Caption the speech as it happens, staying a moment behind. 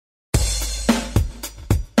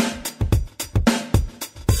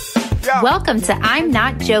Welcome to I'm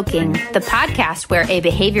Not Joking, the podcast where a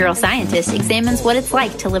behavioral scientist examines what it's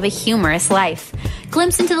like to live a humorous life.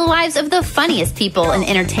 Glimpse into the lives of the funniest people in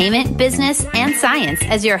entertainment, business, and science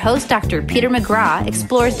as your host, Dr. Peter McGraw,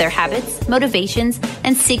 explores their habits, motivations,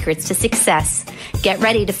 and secrets to success. Get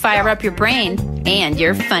ready to fire up your brain and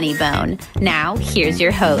your funny bone. Now, here's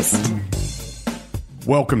your host.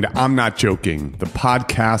 Welcome to I'm Not Joking, the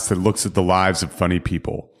podcast that looks at the lives of funny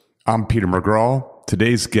people. I'm Peter McGraw.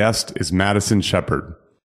 Today's guest is Madison Shepard.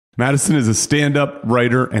 Madison is a stand-up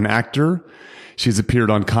writer and actor. She's appeared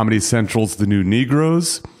on Comedy Central's The New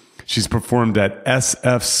Negroes. She's performed at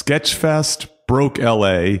SF Sketchfest, Broke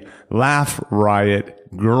LA, Laugh Riot,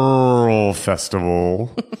 Girl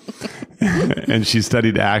Festival. And she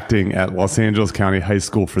studied acting at Los Angeles County High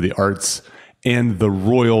School for the Arts and the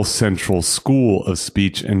Royal Central School of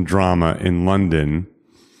Speech and Drama in London.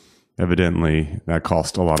 Evidently, that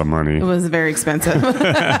cost a lot of money. It was very expensive.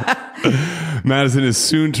 Madison is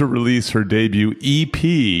soon to release her debut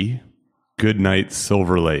EP, Goodnight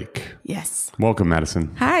Silver Lake. Yes. Welcome,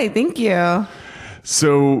 Madison. Hi, thank you.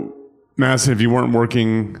 So, Madison, if you weren't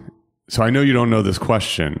working... So I know you don't know this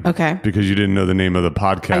question. Okay. Because you didn't know the name of the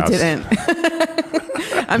podcast. I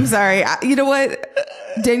didn't. I'm sorry. You know what?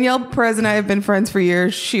 Danielle Perez and I have been friends for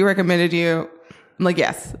years. She recommended you. I'm like,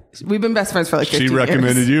 yes. We've been best friends for like 15 years. She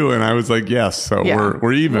recommended you, and I was like, yes. So yeah,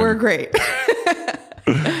 we're even. We're great.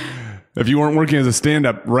 If you weren't working as a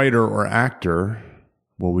stand-up writer or actor,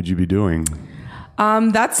 what would you be doing?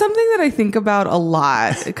 That's something that I think about a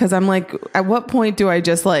lot because I'm like, at what point do I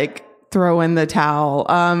just like throw in the towel?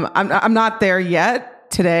 I'm not there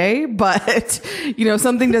yet today, but you know,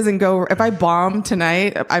 something doesn't go. If I bomb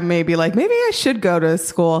tonight, I may be like, maybe I should go to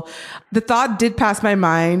school. The thought did pass my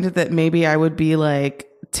mind that maybe I would be like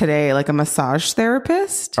today, like a massage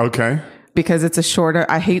therapist. Okay. Because it's a shorter,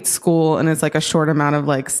 I hate school and it's like a short amount of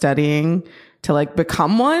like studying to like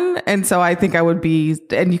become one. And so I think I would be,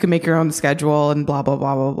 and you can make your own schedule and blah, blah,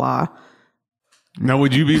 blah, blah, blah. Now,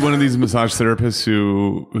 would you be one of these massage therapists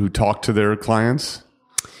who talk to their clients?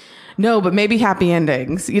 No, but maybe happy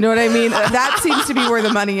endings. You know what I mean? That seems to be where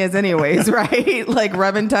the money is anyways, right? Like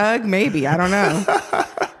rub and tug, maybe. I don't know.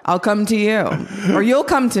 I'll come to you or you'll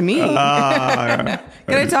come to me. Can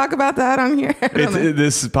I talk about that on here?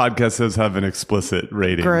 This podcast does have an explicit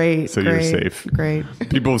rating. Great. So you're safe. Great.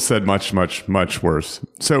 People have said much, much, much worse.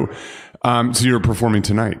 So you're performing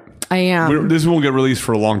tonight. I am. This won't get released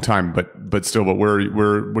for a long time, but still, what are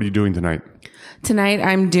you doing tonight? Tonight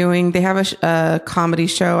they have a comedy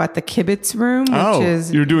show at the Kibitz Room, which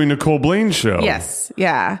is... You're doing Nicole Blaine's show. Yes,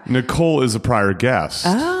 yeah. Nicole is a prior guest.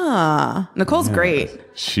 Nicole's great.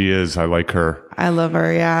 She is. I like her. I love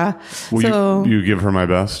her, yeah. Will you give her my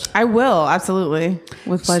best? I will, absolutely.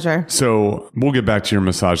 With pleasure. So we'll get back to your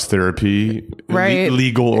massage therapy. Right.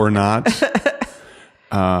 Legal or not.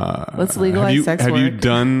 Let's legalize sex work. Have you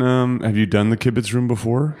done the Kibitz Room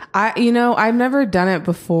before? I've never done it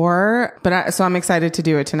before, but so I'm excited to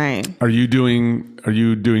do it tonight. Are you doing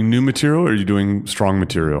new material or are you doing strong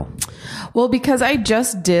material? Well, because I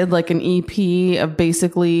just did like an EP of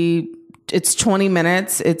basically it's 20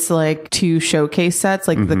 minutes. It's like 2 showcase sets,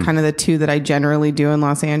 like the kind of the 2 that I generally do in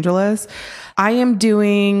Los Angeles. I am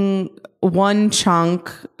doing one chunk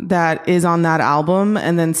that is on that album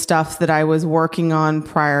and then stuff that I was working on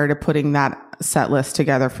prior to putting that set list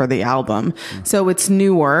together for the album. So it's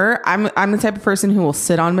newer. I'm the type of person who will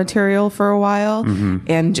sit on material for a while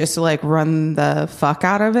and just like run the fuck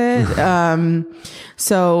out of it.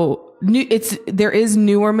 There is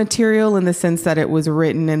newer material in the sense that it was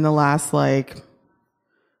written in the last like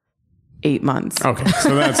 8 months. Okay.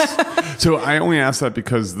 So I only asked that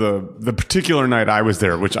because the particular night I was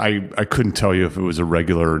there, which I couldn't tell you if it was a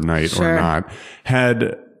regular night or not,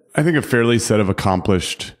 had, I think, a fairly set of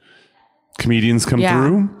accomplished comedians come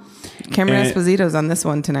through. Cameron Esposito's on this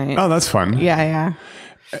one tonight. Oh, that's fun. Yeah.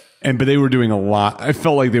 But they were doing a lot. I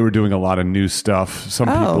felt like they were doing a lot of new stuff. Some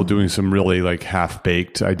people doing some really like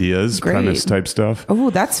half-baked ideas, premise type stuff.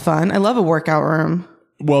 Oh, that's fun. I love a workout room.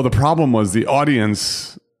 Well, the problem was the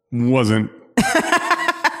audience wasn't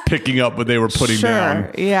picking up what they were putting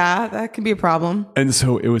down. Yeah, that could be a problem. And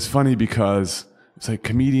so it was funny because it's like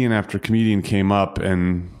comedian after comedian came up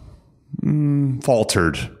and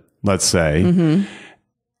faltered, let's say.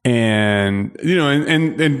 And, you know,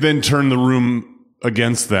 and then turned the room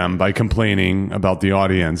against them by complaining about the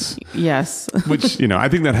audience. Yes. Which, you know, I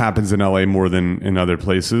think that happens in LA more than in other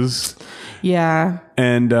places. Yeah.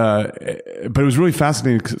 And, but it was really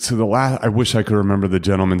fascinating. So I wish I could remember the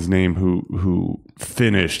gentleman's name who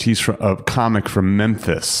finished. He's a comic from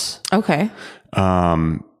Memphis. Okay.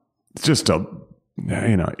 Just a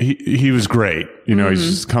you know, he was great. You know, he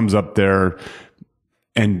just comes up there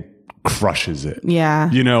and crushes it.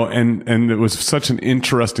 Yeah. You know, and it was such an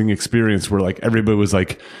interesting experience where like everybody was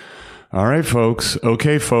like, all right, folks.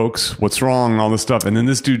 Okay, folks. What's wrong? All this stuff. And then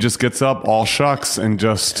this dude just gets up all shucks and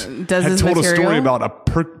just Does told material? A story about a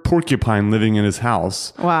porcupine living in his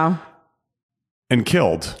house. Wow. And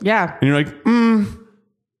killed. Yeah. And you're like, I'm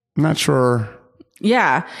not sure.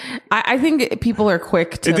 Yeah. I think people are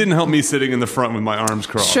quick to... It didn't help me sitting in the front with my arms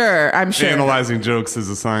crossed. Sure, I'm sure. Analyzing jokes as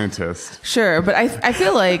a scientist. Sure. But I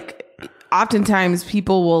feel like oftentimes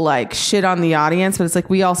people will like shit on the audience, but it's like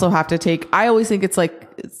we also have to take... I always think it's like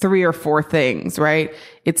 3 or 4 things, right?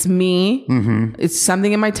 It's me. It's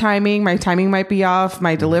something in my timing. My timing might be off.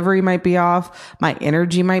 My delivery might be off. My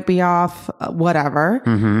energy might be off.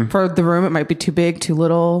 Whatever. For the room, it might be too big, too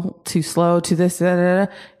little, too slow, too this,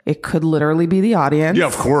 It could literally be the audience. Yeah,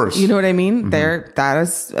 of course. You know what I mean? That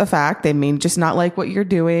is a fact. They may just not like what you're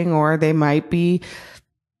doing, or they might be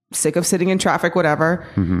sick of sitting in traffic, whatever.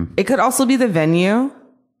 It could also be the venue,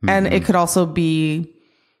 and it could also be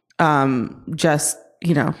just,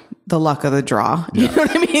 you know, the luck of the draw. You know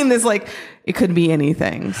what I mean? There's like, it could be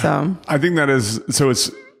anything. So I think that is, so it's,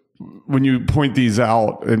 when you point these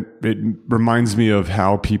out, it reminds me of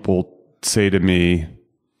how people say to me,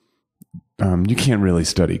 you can't really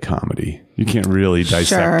study comedy. You can't really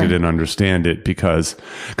dissect it and understand it because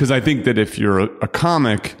I think that if you're a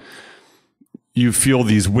comic, you feel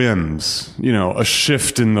these whims, you know, a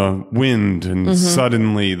shift in the wind and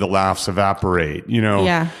suddenly the laughs evaporate, you know?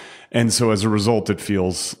 Yeah. And so as a result, it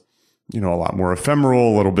feels, you know, a lot more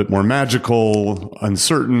ephemeral, a little bit more magical,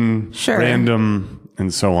 uncertain, random,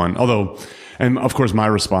 and so on. Although, and of course, my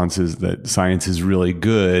response is that science is really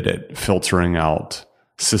good at filtering out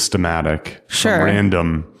systematic,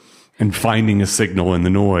 random, and finding a signal in the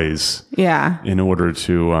noise. Yeah. In order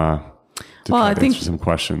to try to answer some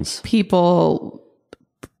questions. People,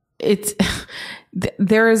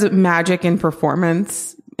 there is magic in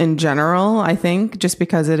performance in general, I think, just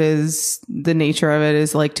because it is, the nature of it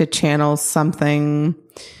is like to channel something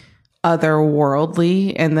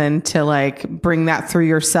otherworldly and then to like bring that through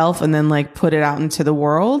yourself and then like put it out into the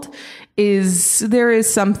world. There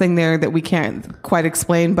is something there that we can't quite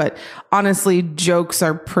explain, but honestly, jokes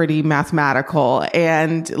are pretty mathematical.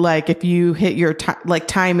 And like, if you hit your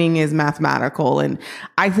timing is mathematical. And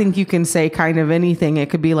I think you can say kind of anything. It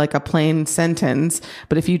could be like a plain sentence,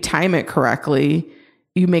 but if you time it correctly,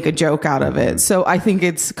 you make a joke out of it. So I think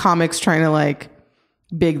it's comics trying to like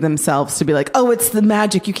big themselves to be like, oh, it's the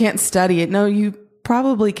magic. You can't study it. No, you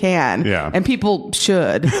probably can. Yeah. And people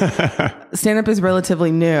should. Stand-up is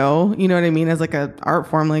relatively new. You know what I mean? As like an art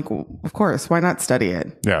form, like, of course, why not study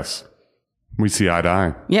it? Yes. We see eye to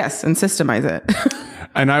eye. Yes. And systemize it.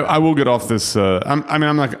 And I will get off this.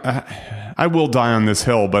 I will die on this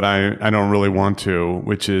hill, but I don't really want to,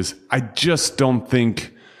 which is, I just don't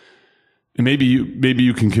think, maybe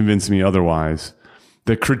you can convince me otherwise,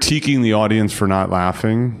 that critiquing the audience for not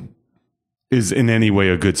laughing is in any way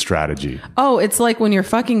a good strategy. Oh, it's like when you're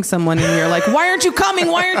fucking someone and you're like, why aren't you coming?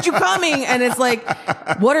 Why aren't you coming? And it's like,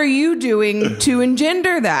 what are you doing to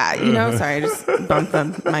engender that? You know, sorry, I just bumped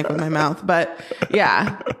the mic with my mouth. But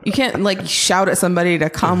yeah, you can't like shout at somebody to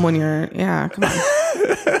come when you're, come on.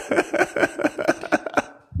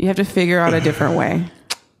 You have to figure out a different way.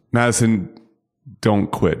 Madison, don't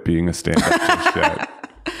quit being a stand-up just yet.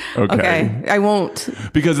 Okay, I won't.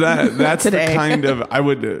 Because that's the kind of, I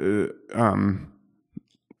would,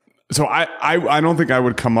 so I don't think I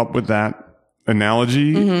would come up with that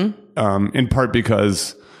analogy, in part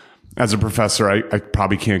because as a professor, I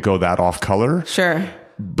probably can't go that off color. Sure.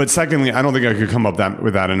 But secondly, I don't think I could come up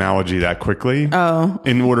with that analogy that quickly. Oh.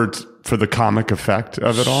 In order for the comic effect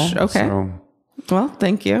of it all. Okay. So, well,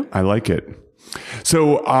 thank you. I like it.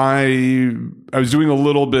 So I was doing a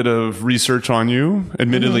little bit of research on you,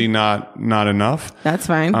 admittedly not enough. That's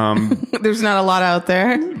fine. There's not a lot out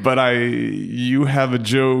there. But you have a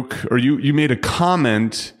joke, or you made a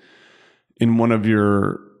comment in one of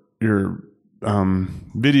your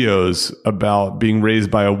videos about being raised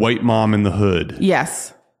by a white mom in the hood.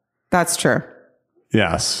 Yes, that's true.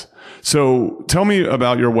 Yes. So tell me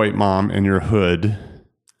about your white mom and your hood.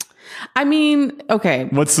 I mean, okay.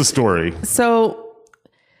 What's the story? So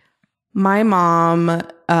my mom,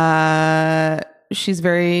 she's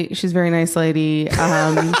very nice lady.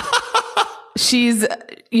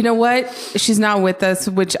 You know what? She's not with us,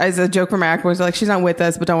 which is a joke from my actors. Like, she's not with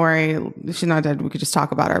us, but don't worry. She's not dead. We could just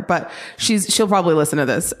talk about her. But she'll probably listen to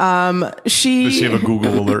this. Does she have a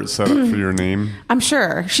Google alert set up for your name? I'm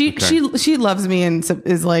sure. She loves me and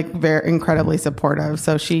is like very incredibly supportive.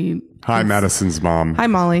 So Hi, Madison's mom. Hi,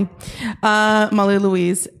 Molly. Molly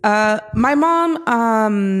Louise. My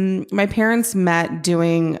mom, my parents met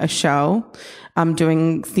doing a show.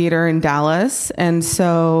 Doing theater in Dallas. And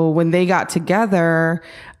so when they got together,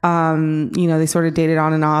 they sort of dated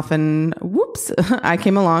on and off, and whoops, I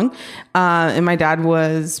came along. And my dad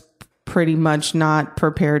was pretty much not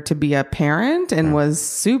prepared to be a parent and was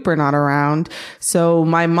super not around. So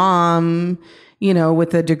my mom,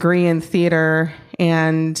 with a degree in theater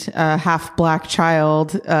and a half black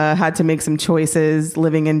child, had to make some choices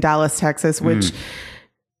living in Dallas, Texas, which,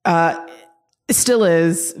 still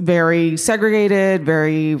is very segregated,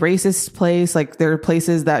 very racist place. Like, there are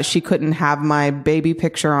places that she couldn't have my baby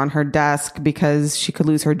picture on her desk because she could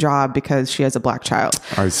lose her job because she has a black child.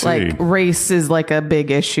 I see. Like, race is like a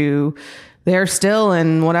big issue there still,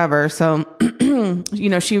 and whatever. So,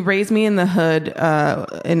 she raised me in the hood,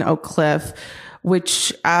 in Oak Cliff,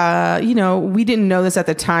 which, we didn't know this at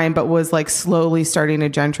the time, but was like slowly starting to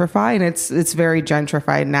gentrify, and it's very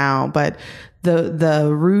gentrified now, but the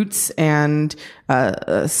roots and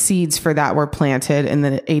seeds for that were planted in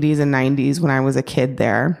the 80s and 90s when I was a kid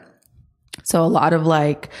there. So a lot of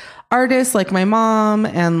like artists like my mom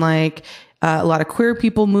and like a lot of queer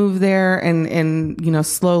people moved there, and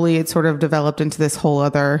slowly it sort of developed into this whole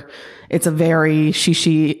other, it's a very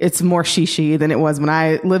shishi, it's more shishi than it was when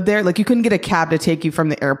I lived there. Like, you couldn't get a cab to take you from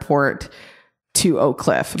the airport to Oak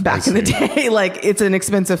Cliff back in the day. Like, it's an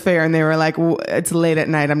expensive fare, and they were like, it's late at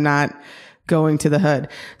night, I'm not going to the hood.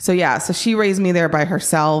 So yeah, so she raised me there by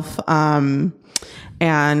herself. And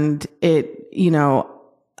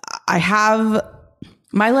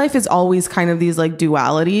my life is always kind of these like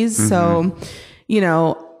dualities. So,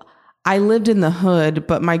 I lived in the hood,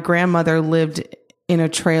 but my grandmother lived in a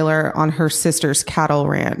trailer on her sister's cattle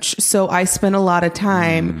ranch. So I spent a lot of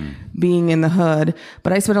time being in the hood,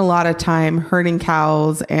 but I spent a lot of time herding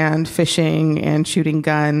cows and fishing and shooting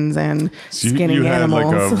guns and skinning animals.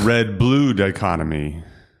 You had like a red-blue dichotomy.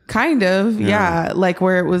 Kind of, yeah. Like,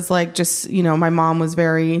 where it was like just, my mom was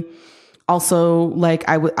very, also like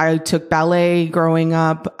I took ballet growing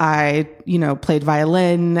up. I, played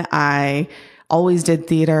violin. I always did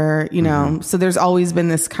theater, so there's always been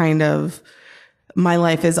this kind of, my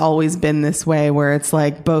life has always been this way where it's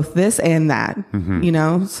like both this and that,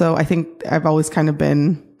 so I think I've always kind of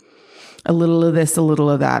been a little of this, a little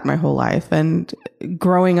of that my whole life. And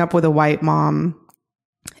growing up with a white mom,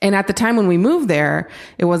 and at the time when we moved there,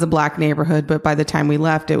 it was a black neighborhood, but by the time we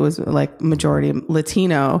left, it was like majority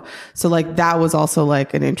Latino. So like that was also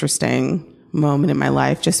like an interesting moment in my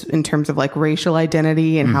life, just in terms of like racial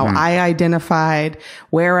identity and how I identified,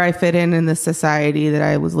 where I fit in the society that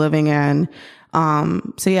I was living in.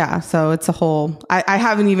 So it's a whole, I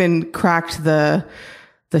haven't even cracked the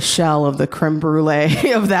shell of the creme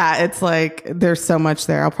brulee of that. It's like, there's so much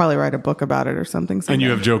there. I'll probably write a book about it or something. And you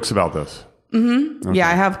have jokes about this? Okay. Yeah,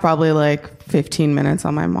 I have probably like 15 minutes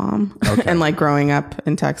on my mom and like growing up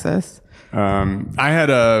in Texas. I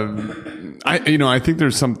think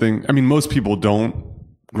there's something, most people don't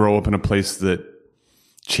grow up in a place that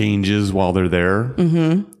changes while they're there,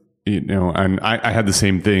 and I had the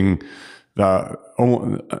same thing. The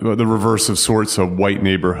reverse of sorts, a white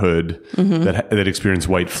neighborhood that experienced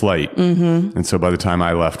white flight. And so by the time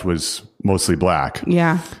I left was mostly black.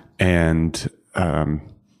 Yeah. And,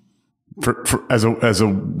 as a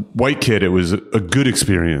white kid, it was a good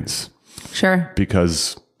experience. Sure.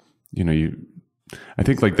 Because, I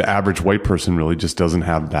think like the average white person really just doesn't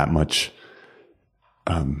have that much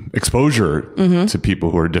exposure to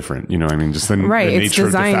people who are different, just the nature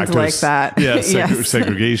of the factors like that. Yeah,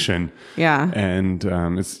 segregation. Yeah. And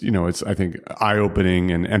it's I think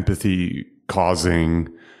eye-opening and empathy causing.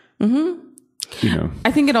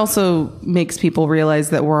 I think it also makes people realize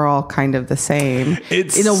that we're all kind of the same.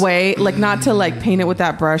 It's in a way, like, not to like paint it with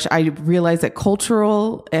that brush. I realize that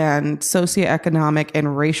cultural and socioeconomic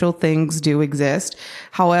and racial things do exist.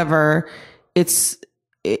 However, as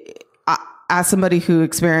somebody who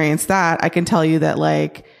experienced that, I can tell you that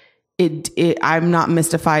like I'm not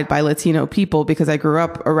mystified by Latino people because I grew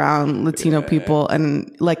up around Latino people,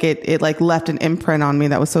 and like it like left an imprint on me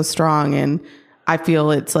that was so strong, and I feel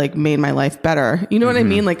it's like made my life better. You know what I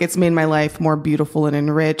mean? Like, it's made my life more beautiful and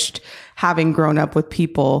enriched having grown up with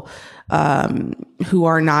people who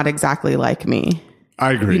are not exactly like me.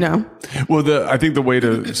 I agree. You know? Well, I think the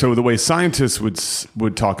way scientists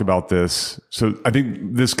would talk about this. So I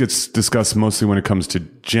think this gets discussed mostly when it comes to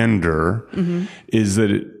gender, is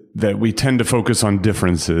that we tend to focus on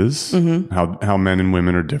differences, how men and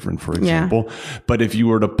women are different, for example. Yeah. But if you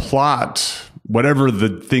were to plot whatever the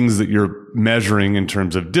things that you're measuring in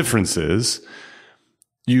terms of differences,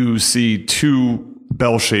 you see two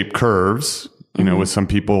bell-shaped curves, you know, with some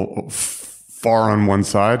people far on one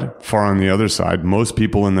side, far on the other side, most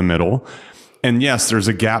people in the middle. And yes, there's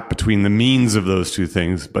a gap between the means of those two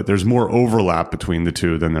things, but there's more overlap between the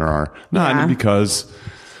two than there are. Not because,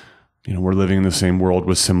 you know, we're living in the same world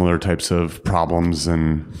with similar types of problems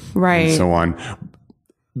and so on.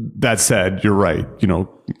 That said, you're right. You know,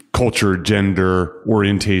 culture, gender,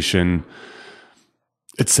 orientation,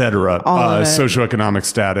 etc., socioeconomic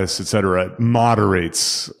status, etc.,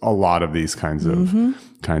 moderates a lot of these kinds of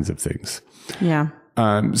things. Yeah.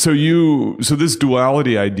 So this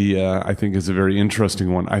duality idea, I think, is a very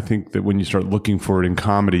interesting one. I think that when you start looking for it in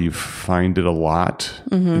comedy, you find it a lot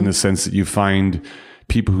in the sense that you find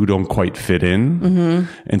people who don't quite fit in.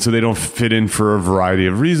 And so they don't fit in for a variety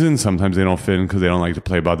of reasons. Sometimes they don't fit in because they don't like to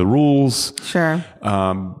play by the rules. Sure.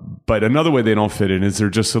 But another way they don't fit in is they're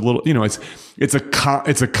just a little, you know, it's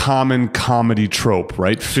a common comedy trope,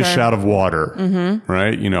 right? Fish out of water,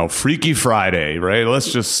 right? You know, Freaky Friday, right?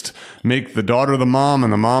 Let's just make the daughter the mom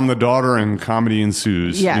and the mom the daughter, and comedy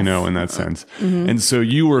ensues, you know, in that sense. And so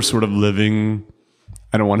you were sort of living,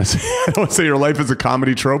 I don't want to say your life is a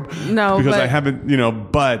comedy trope. No, because I haven't, you know,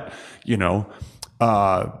 but, you know,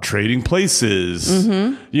 trading places,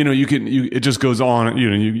 you know, it just goes on, you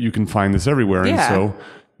know, you can find this everywhere. And so,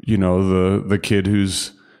 you know, the kid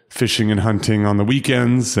who's fishing and hunting on the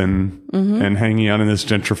weekends and hanging out in this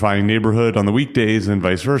gentrifying neighborhood on the weekdays and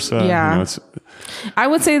vice versa. Yeah. You know, I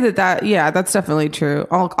would say that's definitely true.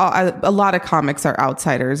 A lot of comics are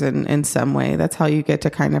outsiders in some way. That's how you get to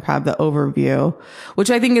kind of have the overview, which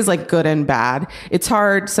I think is like good and bad. It's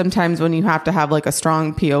hard sometimes when you have to have like a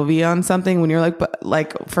strong POV on something, when you're like, but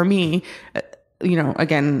like for me, you know,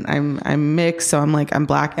 again, I'm mixed. So I'm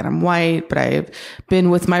black and I'm white, but I've been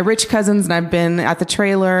with my rich cousins and I've been at the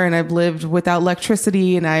trailer and I've lived without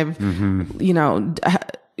electricity and I've, you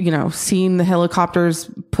know, seen the helicopters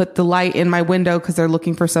put the light in my window because they're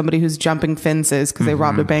looking for somebody who's jumping fences because they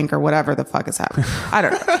robbed a bank or whatever the fuck is happening. I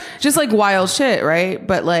don't know. Just like wild shit. Right.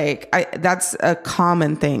 But like, that's a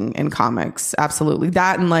common thing in comics. Absolutely.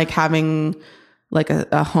 That and like having like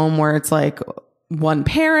a home where it's like one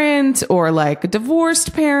parent or like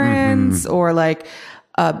divorced parents or like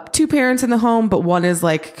two parents in the home, but one is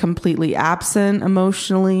like completely absent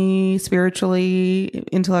emotionally, spiritually,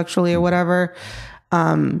 intellectually, or whatever.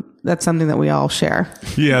 That's something that we all share.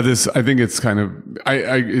 Yeah, I think it's kind of,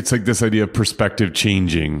 it's like this idea of perspective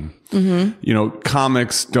changing. You know,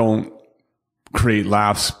 comics don't create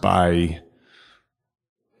laughs by,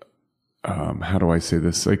 how do I say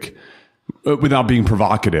this? Like, without being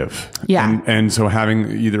provocative. Yeah. And so having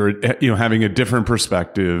having a different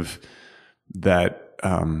perspective that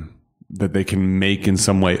they can make in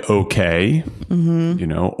some way okay, you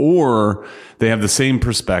know, or they have the same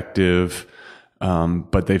perspective,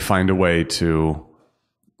 but they find a way to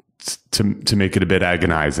make it a bit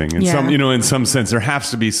agonizing. And some, you know, in some sense, there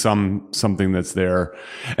has to be something that's there.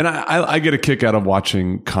 And I get a kick out of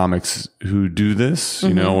watching comics who do this.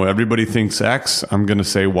 You know, everybody thinks X, I'm going to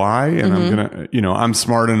say Y, and I'm going to, you know, I'm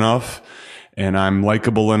smart enough and I'm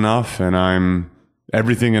likable enough and I'm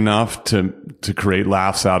everything enough to create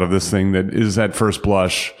laughs out of this thing that is at first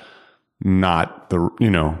blush not the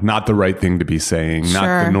right thing to be saying,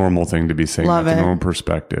 not the normal thing to be saying, not the normal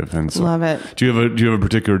perspective. And so, love it. Do you have a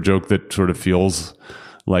particular joke that sort of feels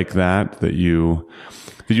like that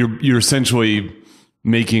you're essentially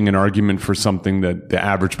making an argument for something that the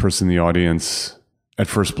average person in the audience at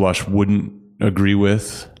first blush wouldn't agree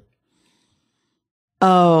with?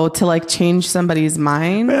 Oh, to like change somebody's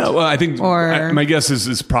mind? Yeah, well, I think my guess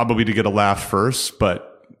is probably to get a laugh first, but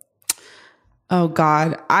oh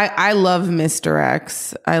God, I love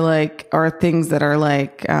misdirects. I like, or things that are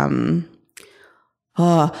like,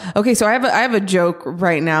 okay. So I have a joke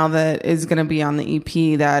right now that is going to be on the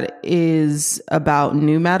EP that is about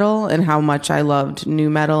nu metal and how much I loved nu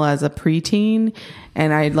metal as a preteen.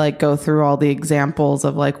 And I'd like go through all the examples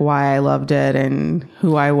of like why I loved it and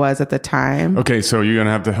who I was at the time. Okay. So you're going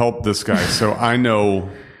to have to help this guy. So I know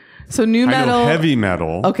So new metal. I know heavy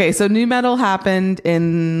metal. Okay, so new metal happened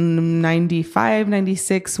in 95,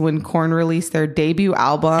 96 when Korn released their debut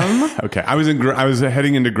album. Okay, I was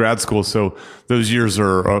heading into grad school, so those years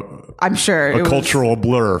are I'm sure a cultural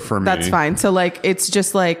blur for me. That's fine. So like it's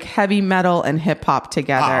just like heavy metal and hip hop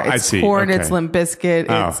together. I It's see. Korn, Okay. it's Limp Bizkit,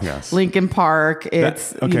 it's yes. Linkin Park,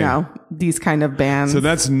 it's okay. you know, these kind of bands. So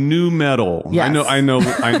that's new metal. Yes. I know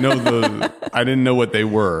the I didn't know what they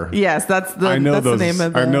were. Yes, that's the name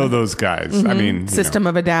of the I know those guys. I mean, System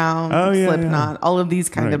of a Down, Slipknot, all of these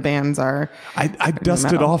kind of bands are. I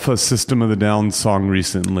dusted metal. off a System of the Down song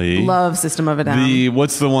recently. Love System of a Down.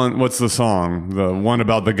 What's the song? The one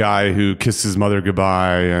about the guy who kissed his mother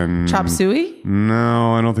goodbye and Chop Suey?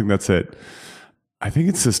 No, I don't think that's it. I think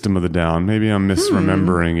it's System of the Down. Maybe I'm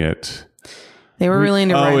misremembering it. They were really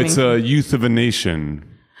into rhyming. It's Youth of a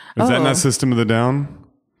Nation. Is that not System of the Down?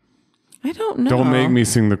 I don't know. Don't make me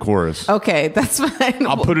sing the chorus. Okay, that's fine.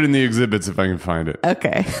 I'll put it in the exhibits if I can find it.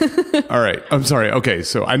 Okay. All right. I'm sorry. Okay.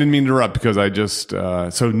 So I didn't mean to interrupt because I just,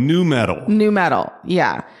 so new metal. New metal.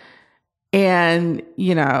 Yeah. And,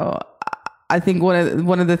 you know, I think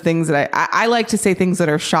one of the things that I like to say things that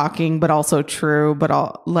are shocking, but also true, but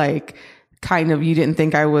all like kind of, you didn't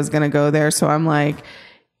think I was going to go there. So I'm like,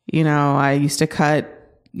 you know, I used to cut,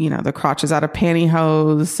 you know, the crotches out of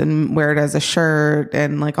pantyhose and wear it as a shirt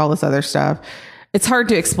and like all this other stuff. It's hard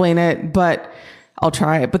to explain it, but I'll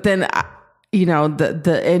try it. But then, you know,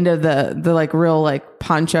 the end of the like real like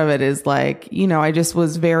punch of it is like, you know, I just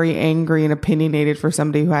was very angry and opinionated for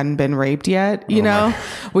somebody who hadn't been raped yet, you know,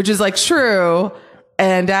 which is like true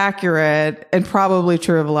and accurate and probably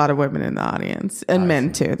true of a lot of women in the audience and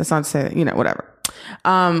men too. That's not to say that, you know, whatever.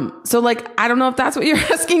 So like, I don't know if that's what you're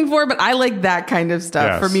asking for, but I like that kind of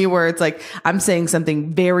stuff for me, where it's like, I'm saying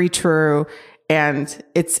something very true and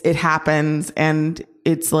it happens and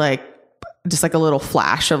it's like, just like a little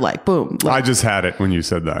flash of like, boom. Like, I just had it when you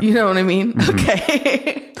said that. you know what I mean? Mm-hmm.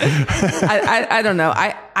 Okay. I don't know.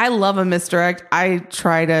 I love a misdirect. I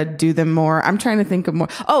try to do them more. I'm trying to think of more.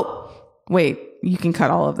 Oh, wait. You can cut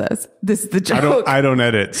all of this. This is the joke. I don't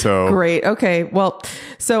edit, so great. Okay. Well,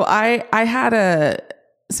 so I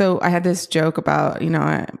had this joke about, you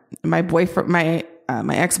know, my boyfriend, my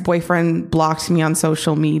ex-boyfriend blocked me on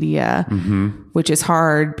social media, which is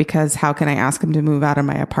hard because how can I ask him to move out of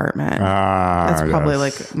my apartment? That's probably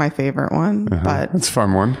like my favorite one, but it's a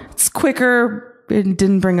fun one. It's quicker. It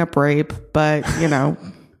didn't bring up rape, but you know,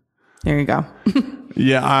 there you go.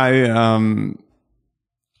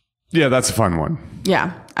 Yeah, that's a fun one.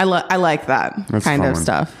 Yeah, I like that that's kind of one.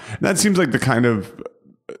 stuff. That seems like the kind of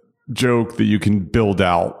joke that you can build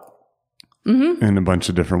out in a bunch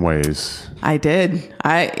of different ways. I did.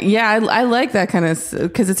 I like that kind of,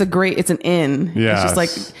 because it's an in. Yeah, it's just like,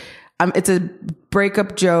 it's a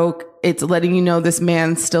breakup joke. It's letting you know this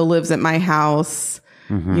man still lives at my house.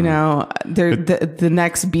 You know, the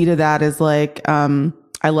next beat of that is like,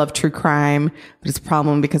 I love true crime, but it's a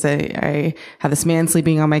problem because I have this man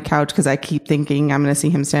sleeping on my couch because I keep thinking I'm going to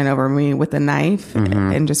see him stand over me with a knife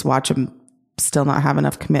and just watch him still not have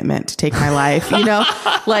enough commitment to take my life, you know?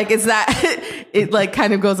 Like, it's that, it like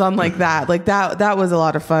kind of goes on like that. Like that was a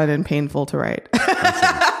lot of fun and painful to write.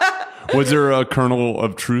 Was there a kernel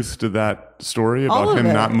of truth to that story about him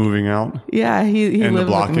not moving out? Yeah, he and lived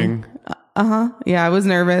the blocking. Yeah, I was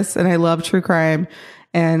nervous and I love true crime.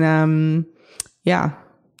 And yeah,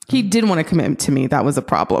 he did want to commit to me. That was a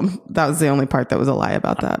problem. That was the only part that was a lie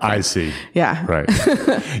about that. I see. Yeah. Right.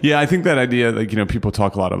 Yeah, I think that idea, like, you know, people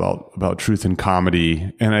talk a lot about truth in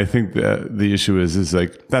comedy. And I think that the issue is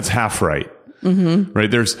like, that's half right.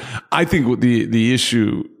 Right. I think the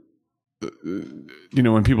issue, you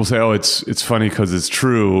know, when people say, oh, it's funny because it's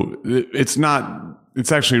true,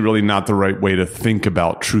 it's actually really not the right way to think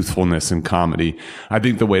about truthfulness in comedy. I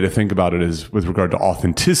think the way to think about it is with regard to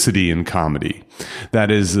authenticity in comedy. That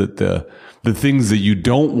is that the things that you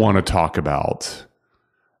don't want to talk about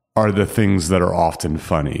are the things that are often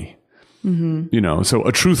funny. You know, so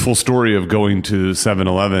a truthful story of going to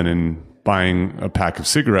 7-Eleven and buying a pack of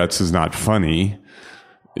cigarettes is not funny,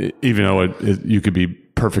 even though you could be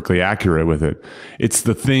perfectly accurate with it. It's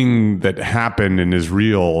the thing that happened and is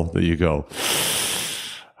real that you go,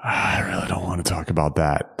 I really don't want to talk about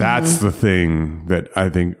that. That's the thing that I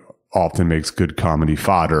think often makes good comedy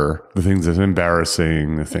fodder. The things that's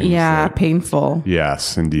embarrassing, the things painful.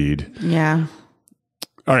 Yes, indeed. Yeah.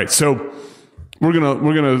 All right, so we're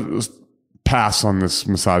gonna pass on this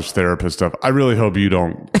massage therapist stuff. I really hope you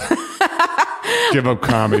don't give up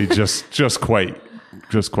comedy just quite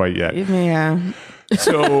yet. Yeah.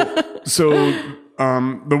 So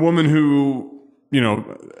the woman who, you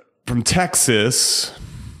know, from Texas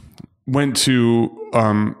went to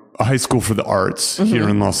a high school for the arts here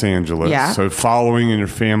in Los Angeles. Yeah. So following in your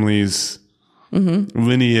family's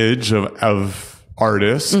lineage of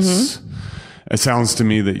artists, it sounds to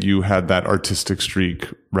me that you had that artistic streak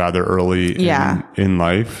rather early in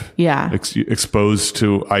life. Yeah. Exposed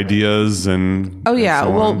to ideas and Oh, yeah. and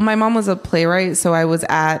so Well, on. my mom was a playwright, so I was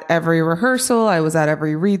at every rehearsal. I was at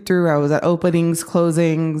every read through. I was at openings,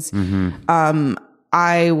 closings.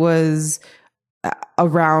 I was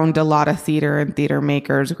around a lot of theater and theater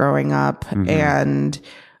makers growing up. And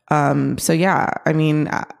so, yeah, I mean,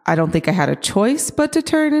 I don't think I had a choice but to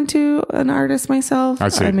turn into an artist myself. I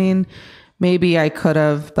see. I mean, maybe I could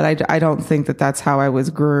have, but I don't think that that's how I was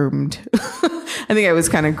groomed. I think I was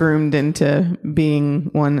kind of groomed into being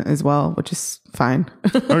one as well, which is fine.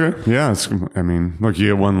 Okay. Yeah. I mean, look, you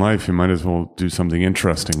have one life. You might as well do something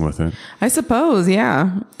interesting with it. I suppose,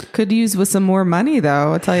 yeah. Could use with some more money,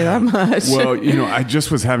 though. I'll tell you that much. Well, I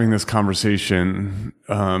just was having this conversation.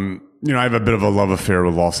 I have a bit of a love affair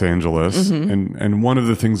with Los Angeles. And one of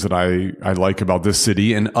the things that I like about this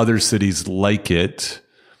city and other cities like it,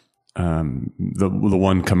 the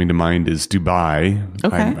one coming to mind is Dubai.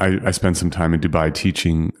 Okay. I spent some time in Dubai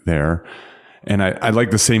teaching there. And I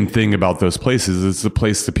like the same thing about those places. It's the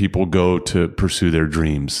place that people go to pursue their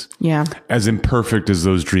dreams. Yeah. As imperfect as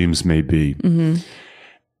those dreams may be.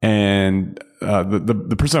 And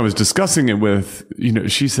the person I was discussing it with,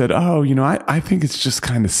 she said, "Oh, I think it's just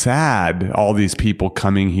kind of sad, all these people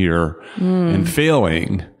coming here and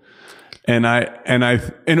failing." And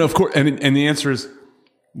of course, and the answer is,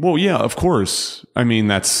 well, yeah, of course. I mean,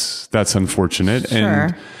 that's unfortunate. Sure.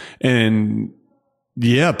 And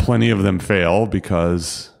yeah, plenty of them fail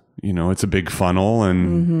because, it's a big funnel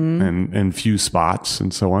and few spots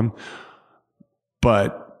and so on.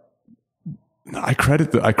 But I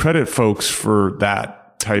credit folks for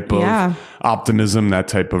that type of optimism, that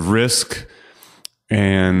type of risk,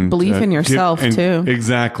 and Belief in yourself too.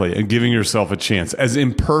 Exactly. And giving yourself a chance, as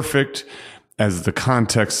imperfect as the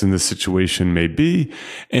context in the situation may be.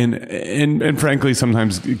 And frankly,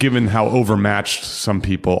 sometimes given how overmatched some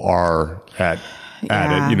people are at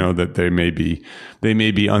it, that they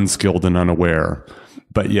may be unskilled and unaware,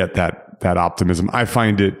 but yet that optimism, I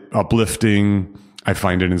find it uplifting. I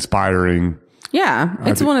find it inspiring. Yeah.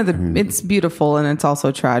 It's beautiful and it's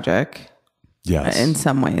also tragic. Yes. In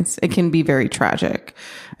some ways, it can be very tragic.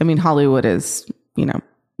 I mean, Hollywood is,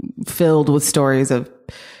 filled with stories of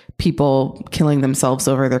people killing themselves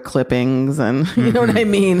over their clippings and you know what I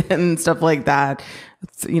mean? And stuff like that.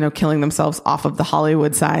 It's, killing themselves off of the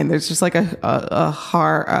Hollywood sign. There's just like a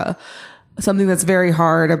hard, something that's very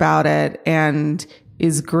hard about it and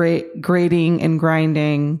is grating and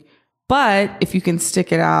grinding. But if you can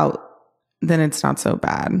stick it out, then it's not so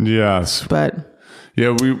bad. Yes. But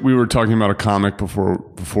yeah, we were talking about a comic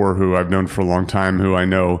before who I've known for a long time, who I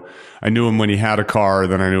knew him when he had a car,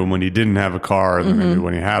 then I knew him when he didn't have a car, then I knew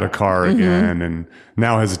when he had a car again, and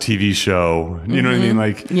now has a TV show. You know what I mean?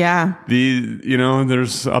 Like, yeah,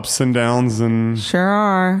 there's ups and downs and sure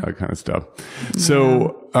are that kind of stuff.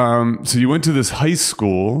 So, so you went to this high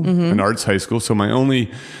school, an arts high school. So my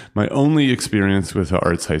only experience with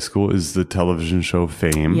arts high school is the television show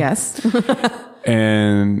Fame. Yes.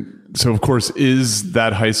 And so, of course, is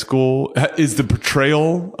the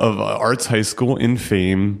portrayal of arts high school in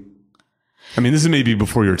Fame? I mean, this is maybe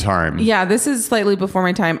before your time. Yeah, this is slightly before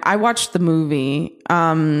my time. I watched the movie.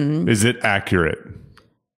 Is it accurate?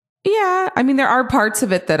 Yeah. I mean, there are parts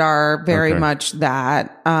of it that are very much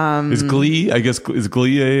that. Is Glee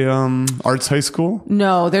a arts high school?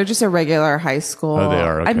 No, they're just a regular high school. Oh, they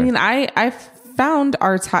are. Okay. I mean, I found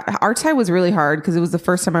arts high was really hard because it was the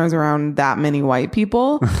first time I was around that many white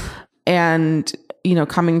people. And,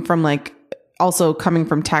 coming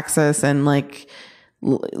from Texas and like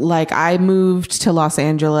I moved to Los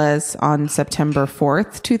Angeles on September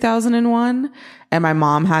 4th, 2001, and my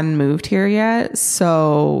mom hadn't moved here yet.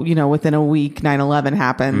 So, within a week, 9/11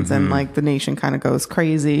 happens and like the nation kind of goes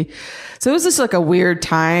crazy. So it was just like a weird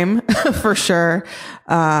time for sure,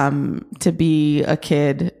 to be a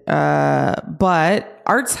kid. But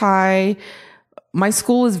Arts High, my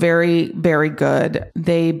school is very, very good.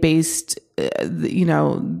 They based,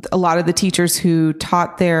 a lot of the teachers who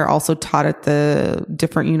taught there also taught at the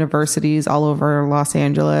different universities all over Los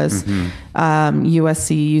Angeles,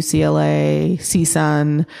 USC, UCLA,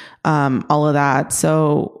 CSUN, all of that.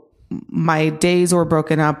 So my days were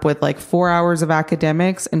broken up with like 4 hours of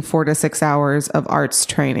academics and 4 to 6 hours of arts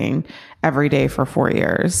training every day for 4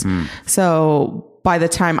 years. So by the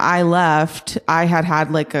time I left, I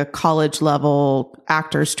had like a college level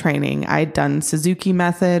actors training. I'd done Suzuki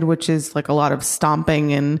method, which is like a lot of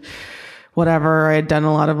stomping and whatever. I had done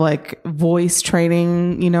a lot of like voice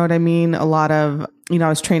training, you know what I mean? A lot of, you know, I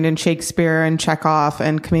was trained in Shakespeare and Chekhov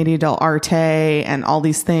and Commedia dell'arte and all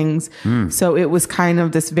these things. So it was kind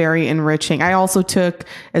of this very enriching. I also took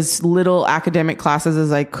as little academic classes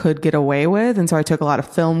as I could get away with. And so I took a lot of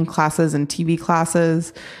film classes and TV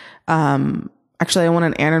classes. Actually, I won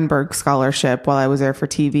an Annenberg scholarship while I was there for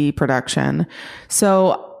TV production.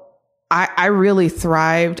 So I really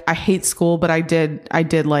thrived. I hate school, but I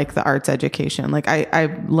did like the arts education. Like I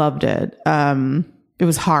loved it. It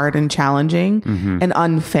was hard and challenging and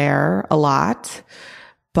unfair a lot,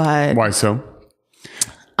 but why so?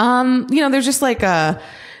 You know, there's just like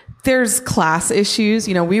there's class issues.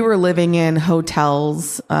 You know, we were living in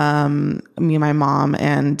hotels, me and my mom,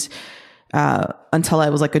 and until I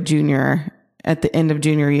was like a junior. At the end of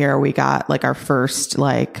junior year, we got like our first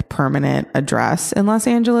like permanent address in Los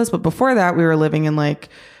Angeles. But before that, we were living in like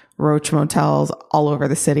roach motels all over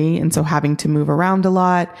the city. And so having to move around a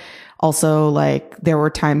lot. Also, like there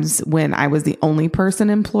were times when I was the only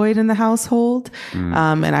person employed in the household.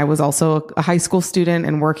 And I was also a high school student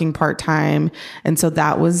and working part-time. And so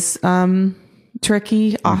that was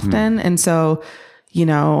tricky often. And so, you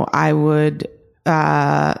know, I would,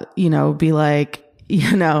 you know, be like,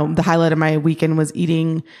 you know, the highlight of my weekend was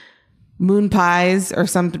eating moon pies or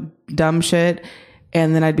some dumb shit.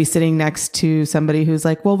 And then I'd be sitting next to somebody who's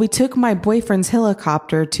like, well, we took my boyfriend's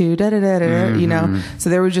helicopter to you know? So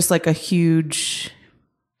there was just like a huge,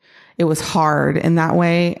 it was hard in that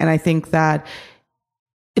way. And I think that,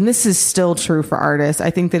 and this is still true for artists, I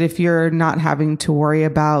think that if you're not having to worry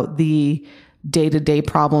about the day-to-day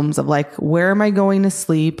problems of like, where am I going to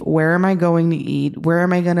sleep? Where am I going to eat? Where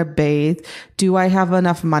am I going to bathe? Do I have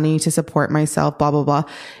enough money to support myself? Blah, blah, blah.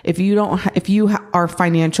 If you are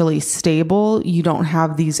financially stable, you don't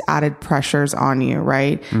have these added pressures on you,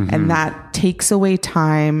 right? And that takes away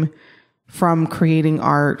time from creating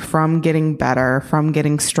art, from getting better, from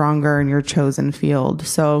getting stronger in your chosen field.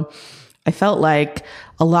 So I felt like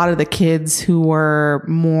a lot of the kids who were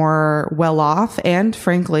more well off and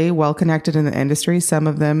frankly well connected in the industry, some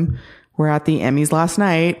of them were at the Emmys last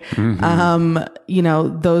night. You know,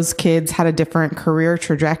 those kids had a different career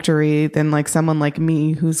trajectory than like someone like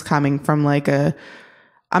me who's coming from like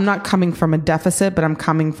I'm not coming from a deficit, but I'm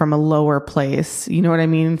coming from a lower place. You know what I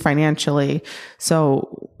mean? Financially.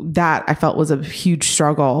 So that I felt was a huge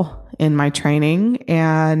struggle in my training.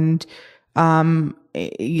 And,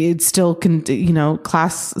 it still can, you know,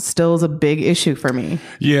 class still is a big issue for me.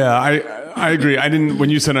 Yeah, I agree. When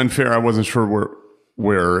you said unfair, I wasn't sure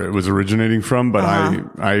where it was originating from, but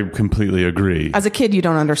I completely agree. As a kid, you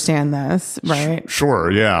don't understand this, right? Sure.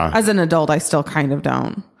 Yeah. As an adult, I still kind of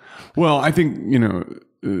don't. Well, I think, you know,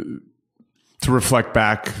 to reflect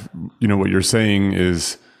back, you know, what you're saying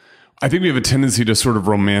is, I think we have a tendency to sort of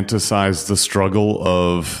romanticize the struggle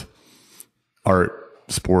of art,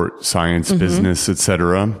 sport, science, business,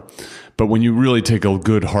 etc. But when you really take a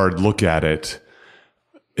good hard look at it,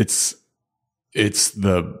 it's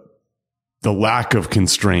the lack of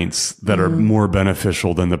constraints that are more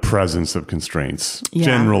beneficial than the presence of constraints.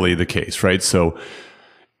 Generally the case, right? So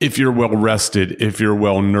if you're well rested, if you're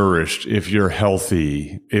well nourished, if you're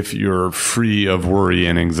healthy, if you're free of worry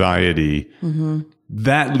and anxiety,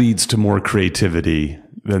 that leads to more creativity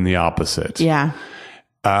than the opposite. Yeah.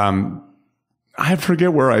 I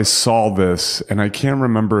forget where I saw this, and I can't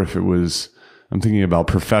remember if it was, I'm thinking about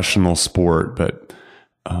professional sport, but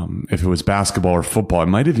if it was basketball or football, it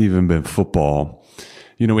might have even been football.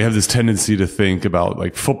 You know, we have this tendency to think about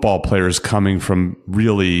like football players coming from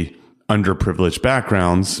really underprivileged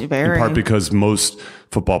backgrounds, in part because most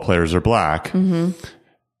football players are black, in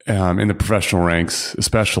the professional ranks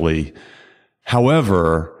especially.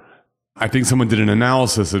 However, I think someone did an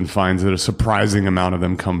analysis and finds that a surprising amount of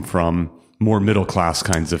them come from more middle-class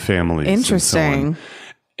kinds of families. Interesting.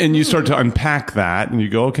 And you start to unpack that and you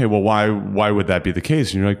go, okay, well, why would that be the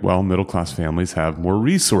case? And you're like, well, middle-class families have more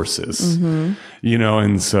resources, you know,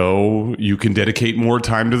 and so you can dedicate more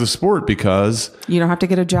time to the sport because you don't have to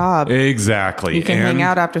get a job. Exactly. You can hang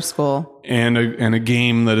out after school. And a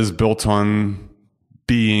game that is built on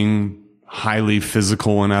being highly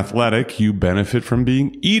physical and athletic, you benefit from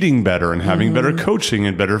eating better and having better coaching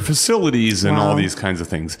and better facilities and all these kinds of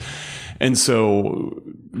things. And so,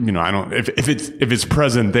 you know, if it's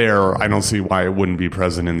present there, I don't see why it wouldn't be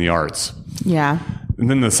present in the arts. Yeah. And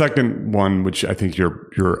then the second one, which I think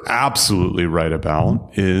you're absolutely right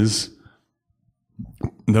about, is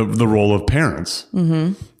the role of parents.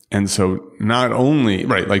 And so not only,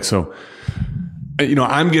 right, like, so, you know,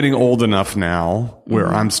 I'm getting old enough now where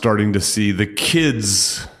I'm starting to see the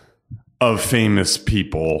kids of famous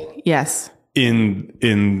people. Yes.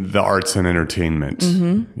 in the arts and entertainment,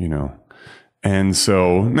 you know. And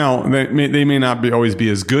so now they may not always be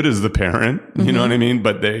as good as the parent, you know what I mean?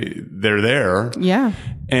 But they're there. Yeah.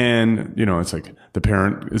 And, you know, it's like the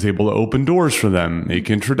parent is able to open doors for them,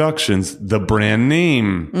 make introductions, the brand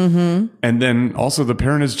name. And then also the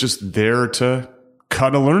parent is just there to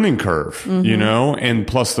cut a learning curve, you know, and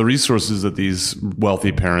plus the resources that these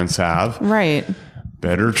wealthy parents have. Right.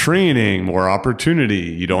 Better training, more opportunity.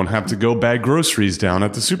 You don't have to go bag groceries down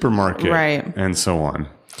at the supermarket. Right. And so on.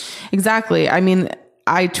 Exactly. I mean,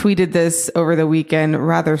 I tweeted this over the weekend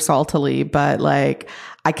rather saltily, but like,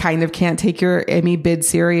 I kind of can't take your Emmy bid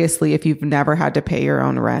seriously if you've never had to pay your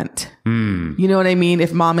own rent. You know what I mean?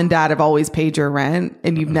 If mom and dad have always paid your rent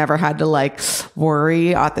and you've never had to like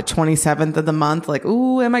worry at the 27th of the month, like,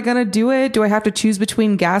 ooh, am I going to do it? Do I have to choose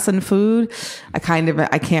between gas and food? I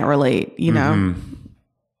can't relate, you know?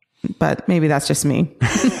 But maybe that's just me.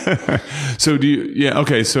 So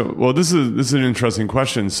okay. So, well, this is an interesting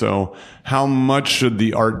question. So how much should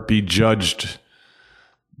the art be judged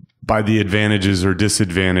by the advantages or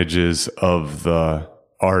disadvantages of the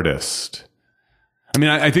artist? I mean,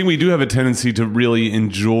 I think we do have a tendency to really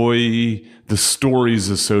enjoy the stories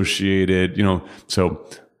associated, you know, so,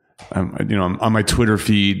 you know, on my Twitter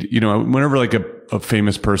feed, you know, whenever like a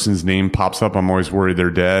famous person's name pops up, I'm always worried they're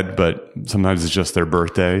dead, but sometimes it's just their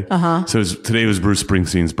birthday. So today was Bruce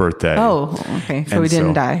Springsteen's birthday. Oh, okay. So he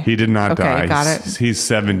didn't die. He did not die. Got it. He's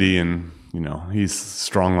 70 and, you know, he's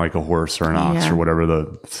strong like a horse or an ox or whatever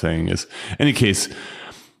the saying is. Any case,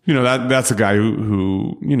 you know, that's a guy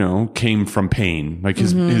who, you know, came from pain. Like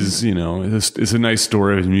his, you know, it's a nice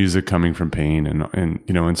story of his music coming from pain and,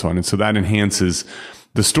 you know, and so on. And so that enhances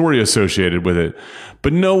the story associated with it.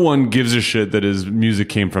 But no one gives a shit that his music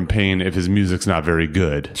came from pain if his music's not very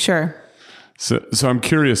good. Sure. So I'm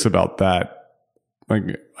curious about that.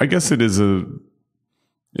 Like, I guess it's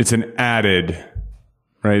an added,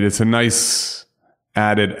 right? It's a nice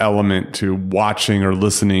added element to watching or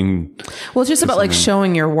listening. Well, it's just about like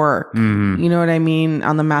showing your work. You know what I mean?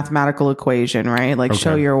 On the mathematical equation, right? Like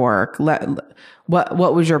show your work. What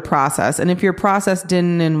was your process? And if your process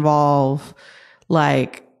didn't involve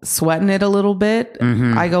like sweating it a little bit,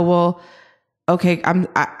 I go, well, okay,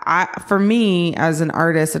 for me as an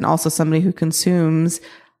artist and also somebody who consumes,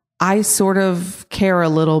 I sort of care a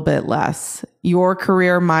little bit less. Your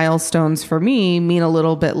career milestones for me mean a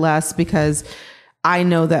little bit less because I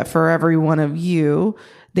know that for every one of you,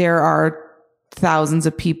 there are thousands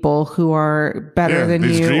of people who are better than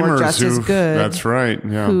you or just as good. That's right.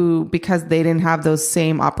 Yeah. Who, because they didn't have those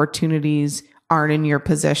same opportunities, aren't in your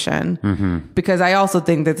position. Because I also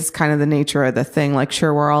think that it's kind of the nature of the thing. Like,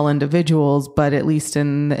 sure, we're all individuals, but at least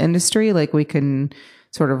in the industry, like we can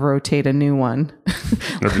sort of rotate a new one.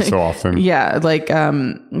 Every so often. Yeah. Like,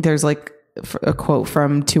 there's like a quote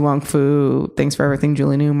from Tu Wong Fu, Thanks for Everything,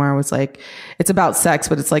 Julie Newmar, was like, it's about sex,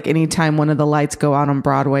 but it's like anytime one of the lights go out on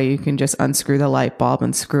Broadway, you can just unscrew the light bulb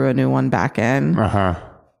and screw a new one back in. I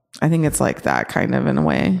think it's like that kind of in a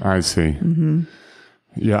way. I see.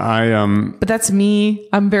 Yeah, but that's me.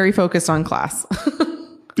 I'm very focused on class.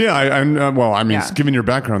 Given your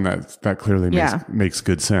background, that clearly makes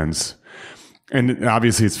good sense. And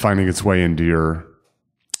obviously it's finding its way into your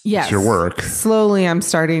work. Slowly I'm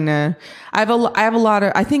starting to, I have a lot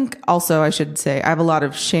of, I think also I should say, I have a lot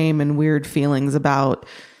of shame and weird feelings about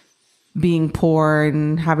being poor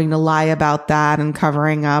and having to lie about that and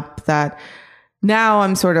covering up that. Now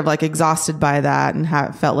I'm sort of like exhausted by that and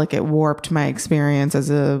felt like it warped my experience as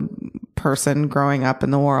a person growing up in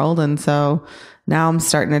the world. And so now I'm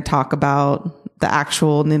starting to talk about the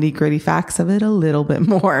actual nitty gritty facts of it a little bit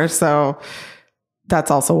more. So that's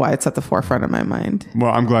also why it's at the forefront of my mind.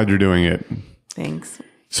 Well, I'm glad you're doing it. Thanks.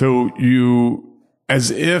 So as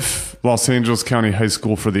if Los Angeles County High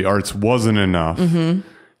School for the Arts wasn't enough,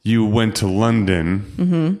 you went to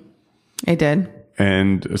London. I did.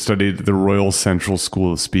 And studied at the Royal Central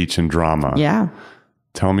School of Speech and Drama. Yeah.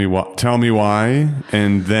 Tell me why.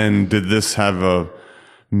 And then did this have a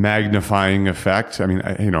magnifying effect? I mean,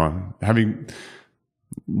 having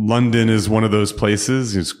London is one of those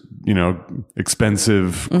places. It's, you know,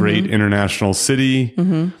 expensive, great international city,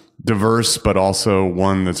 diverse, but also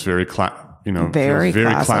one that's very very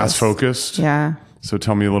class focused. Yeah. So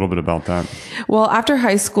tell me a little bit about that. Well, after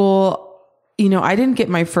high school, you know, I didn't get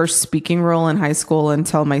my first speaking role in high school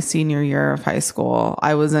until my senior year of high school.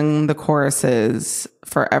 I was in the choruses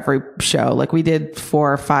for every show. Like we did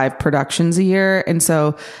 4 or 5 productions a year. And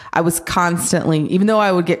so I was constantly, even though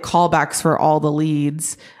I would get callbacks for all the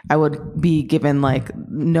leads, I would be given like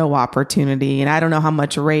no opportunity. And I don't know how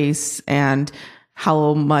much race and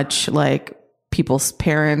how much like people's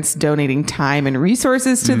parents donating time and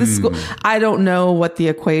resources to the school. I don't know what the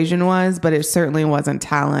equation was, but it certainly wasn't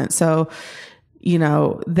talent. So, you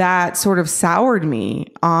know, that sort of soured me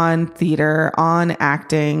on theater, on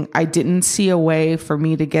acting. I didn't see a way for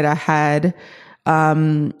me to get ahead,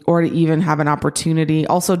 or to even have an opportunity.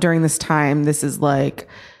 Also during this time, this is like,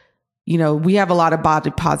 you know, we have a lot of body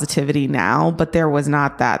positivity now, but there was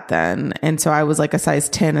not that then. And so I was like a size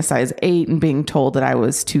 10, a size 8, and being told that I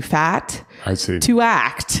was too fat to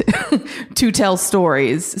act, to tell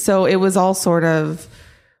stories. So it was all sort of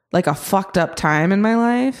like a fucked up time in my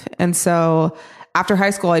life. And so after high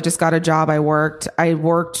school, I just got a job. I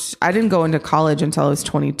didn't go into college until I was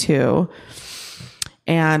 22.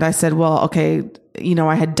 And I said, well, okay, you know,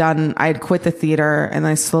 I had quit the theater, and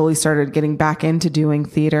I slowly started getting back into doing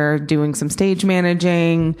theater, doing some stage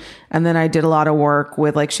managing. And then I did a lot of work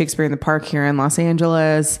with like Shakespeare in the Park here in Los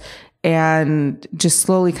Angeles, and just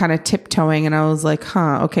slowly kind of tiptoeing. And I was like,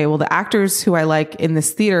 okay, well, the actors who I like in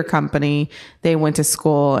this theater company, they went to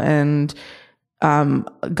school and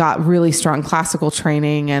got really strong classical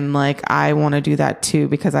training. And like, I want to do that too,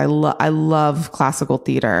 because I love classical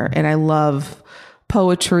theater, and I love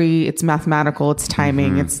poetry. It's mathematical, it's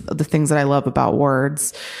timing, it's the things that I love about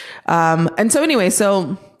words. And so anyway,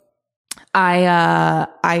 so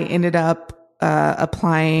I ended up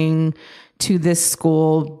applying to this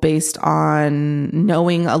school based on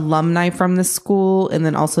knowing alumni from the school, and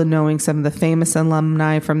then also knowing some of the famous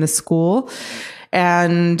alumni from the school.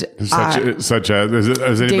 And such as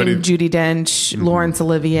is anybody? Dame Judi Dench, Laurence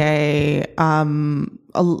Olivier,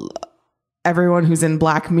 everyone who's in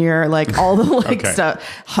Black Mirror, like all the like stuff.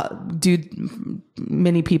 Dude,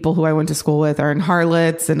 many people who I went to school with are in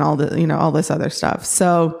Harlots and all the, you know, all this other stuff.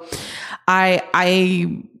 So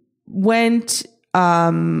I went,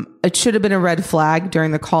 it should have been a red flag during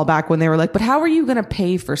the callback when they were like, but how are you going to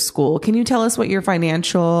pay for school? Can you tell us what your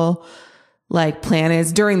financial like plan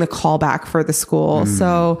is during the callback for the school?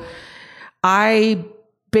 So I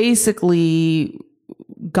basically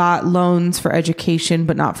got loans for education,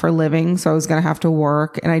 but not for living. So I was going to have to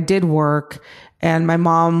work, and I did work, and my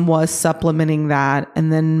mom was supplementing that.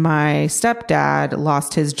 And then my stepdad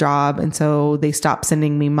lost his job, and so they stopped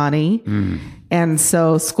sending me money. And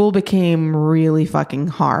so school became really fucking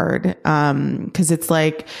hard. 'Cause it's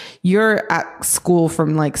like you're at school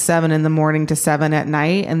from like 7 a.m. to 7 p.m.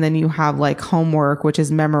 And then you have like homework, which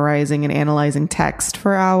is memorizing and analyzing text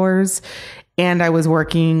for hours. And I was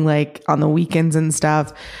working like on the weekends and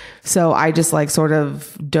stuff. So I just like sort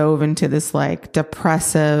of dove into this like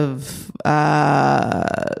depressive,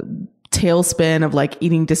 tailspin of like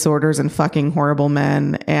eating disorders and fucking horrible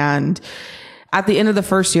men. And at the end of the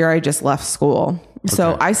first year, I just left school. Okay.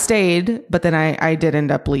 So I stayed, but then I did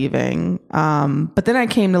end up leaving. But then I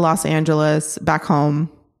came to Los Angeles, back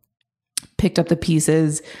home, picked up the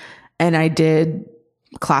pieces, and I did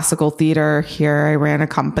classical theater here. I ran a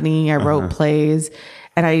company. I wrote plays,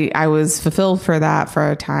 and I was fulfilled for that for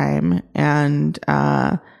a time. And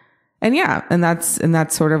yeah, and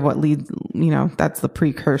that's sort of what leads, you know, that's the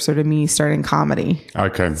precursor to me starting comedy.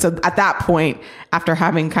 Okay. So at that point, after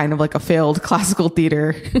having kind of like a failed classical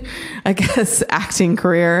theater, I guess, acting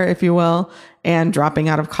career, if you will, and dropping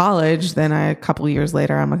out of college, then a couple of years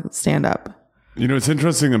later, I'm a stand-up. You know, what's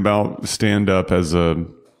interesting about stand-up as a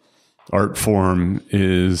art form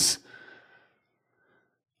is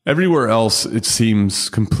everywhere else it seems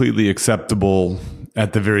completely acceptable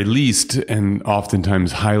at the very least, and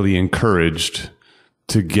oftentimes highly encouraged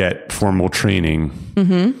to get formal training.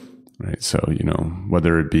 Right. So, you know,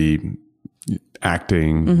 whether it be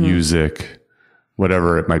acting, music,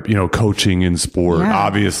 whatever it might be, you know, coaching in sport,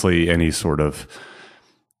 obviously any sort of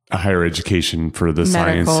higher education for the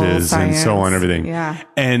sciences and so on, everything. Yeah.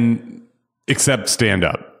 And except stand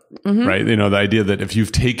up. Right. You know, the idea that if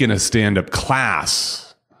you've taken a stand-up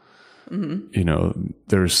class, you know,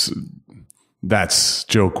 that's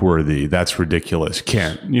joke worthy. That's ridiculous.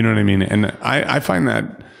 Can't, you know what I mean? And I find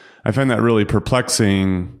that really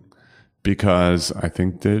perplexing, because I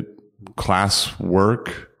think that class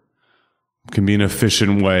work can be an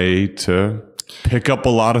efficient way to pick up a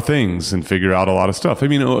lot of things and figure out a lot of stuff. I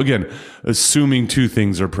mean, again, assuming two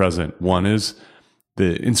things are present. One is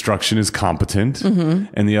the instruction is competent,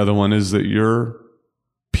 and the other one is that your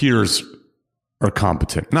peers are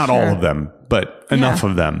competent. Not all of them, but enough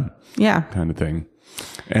of them. Yeah. Kind of thing.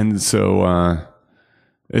 And so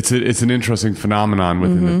it's an interesting phenomenon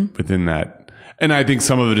within that. And I think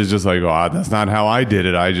some of it is just like, oh, that's not how I did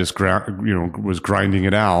it. I just was grinding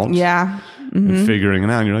it out. Yeah. And figuring it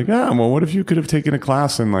out. And you're like, well, what if you could have taken a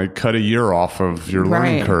class and like cut a year off of your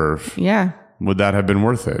learning curve? Yeah. Would that have been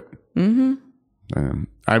worth it? When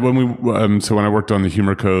I worked on the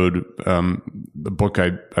Humor Code, the book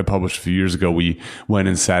I published a few years ago, we went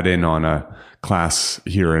and sat in on a class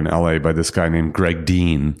here in LA by this guy named Greg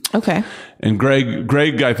Dean. Okay. And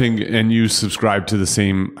Greg, I think, and you subscribe to the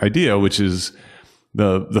same idea, which is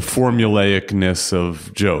the formulaicness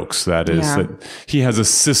of jokes. That is, that he has a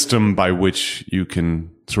system by which you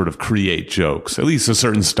can sort of create jokes, at least a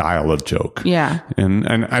certain style of joke. Yeah. And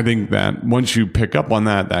I think that once you pick up on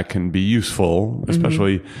that, that can be useful,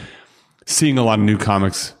 especially seeing a lot of new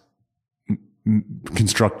comics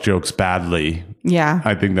construct jokes badly. Yeah.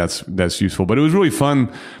 I think that's useful. But it was really fun.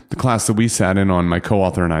 The class that we sat in on, my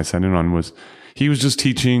co-author and I sat in on, he was just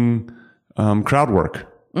teaching crowd work,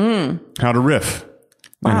 how to riff.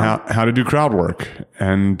 Wow. And how to do crowd work.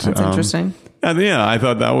 And that's interesting. And yeah, I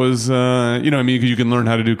thought that was, you can learn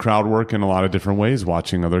how to do crowd work in a lot of different ways,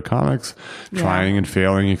 watching other comics, trying and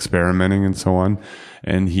failing, experimenting and so on.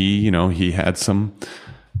 And he had some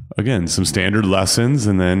standard lessons.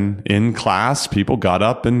 And then in class, people got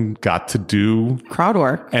up and got to do crowd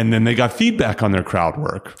work. And then they got feedback on their crowd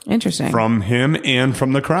work. Interesting. From him and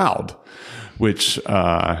from the crowd, which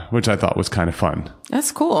I thought was kind of fun.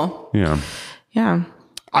 That's cool. Yeah. Yeah.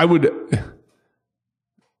 I'm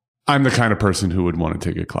the kind of person who would want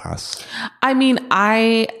to take a class. I mean,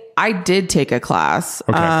 I did take a class.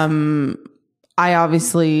 Okay. I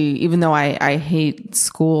obviously, even though I hate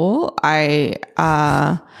school,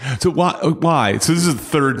 So why? So this is the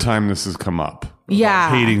third time this has come up.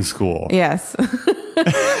 Yeah. Hating school. Yes.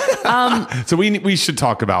 So we should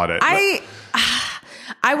talk about it.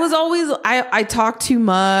 I talk too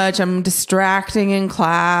much. I'm distracting in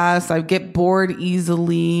class. I get bored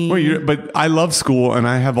easily. But I love school and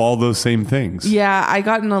I have all those same things. Yeah. I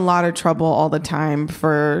got in a lot of trouble all the time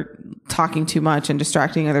for talking too much and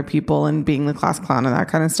distracting other people and being the class clown and that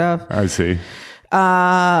kind of stuff. I see.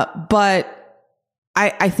 But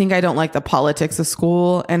I think I don't like the politics of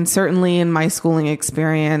school. And certainly in my schooling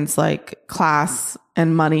experience, like class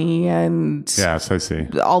and money and yes, I see.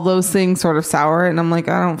 All those things sort of sour it. And I'm like,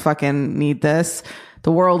 I don't fucking need this.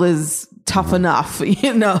 The world is tough enough,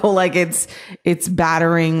 like it's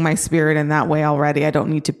battering my spirit in that way already. I don't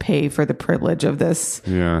need to pay for the privilege of this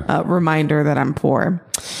reminder that I'm poor.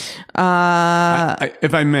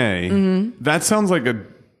 If I may, that sounds like a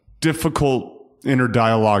difficult inner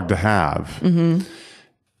dialogue to have.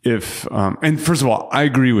 If and first of all, I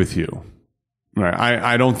agree with you. Right.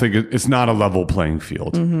 I don't think it's not a level playing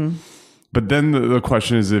field. But then the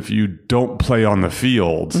question is, if you don't play on the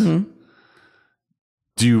field,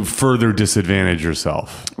 do you further disadvantage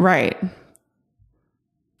yourself? Right.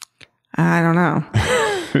 I don't know.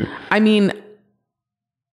 I mean,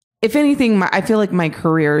 if anything, I feel like my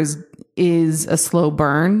career is a slow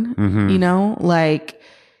burn,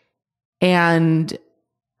 and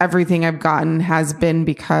everything I've gotten has been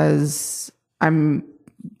because I'm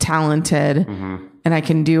talented and I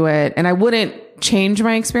can do it. And I wouldn't change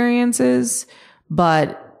my experiences,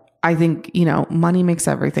 but I think, money makes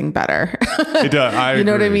everything better. It does. You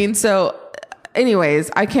know what I mean? So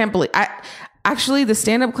anyways, I can't believe actually the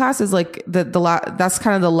stand-up class is like that's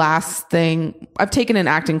kind of the last thing. I've taken an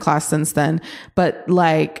acting class since then, but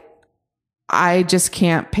like, I just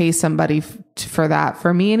can't pay somebody for that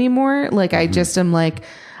for me anymore. Like I just am like,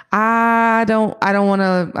 I don't want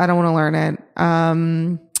to learn it.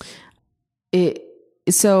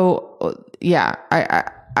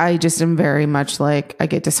 I just am very much like, I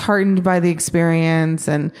get disheartened by the experience,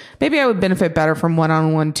 and maybe I would benefit better from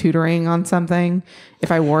one-on-one tutoring on something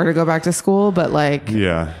if I were to go back to school, but like,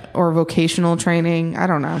 or vocational training. I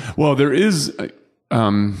don't know. Well, there's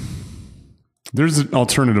an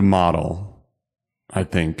alternative model, I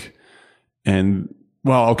think. And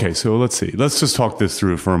well, okay, so let's see. Let's just talk this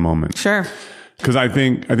through for a moment. Sure. Because I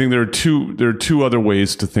think there are two other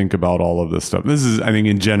ways to think about all of this stuff. This is, I think,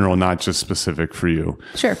 in general, not just specific for you.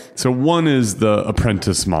 Sure. So one is the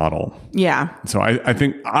apprentice model. Yeah. So I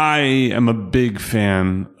think I am a big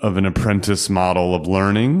fan of an apprentice model of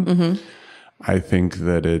learning. I think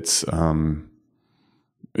that it's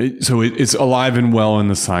alive and well in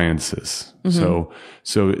the sciences. So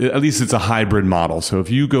at least it's a hybrid model. So if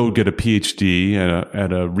you go get a PhD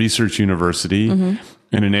at a research university in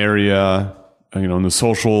an area, in the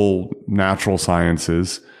social natural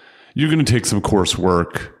sciences, you're going to take some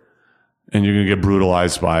coursework and you're going to get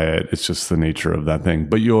brutalized by it. It's just the nature of that thing.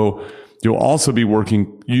 But you'll also be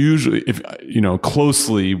working usually,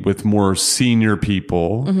 closely with more senior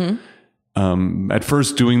people. At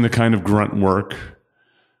first doing the kind of grunt work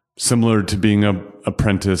similar to being a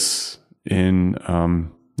apprentice in,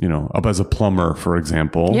 up as a plumber, for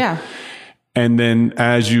example. Yeah. And then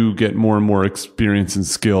as you get more and more experience and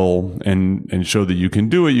skill and show that you can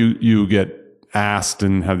do it, you get asked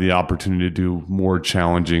and have the opportunity to do more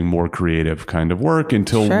challenging, more creative kind of work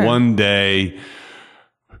until one day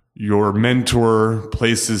your mentor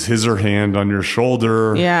places his or her hand on your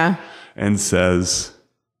shoulder and says,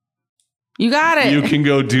 you got it. You can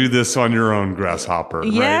go do this on your own, grasshopper. Right?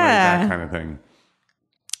 Like that kind of thing.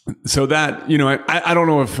 So that, I don't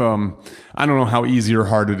know if, I don't know how easy or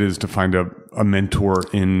hard it is to find a mentor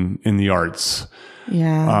in the arts.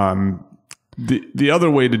 Yeah. The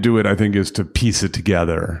other way to do it, I think, is to piece it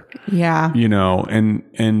together. Yeah.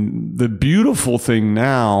 And the beautiful thing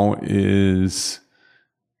now is,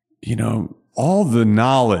 all the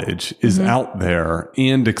knowledge is out there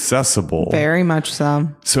and accessible. Very much so.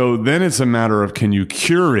 So then it's a matter of, can you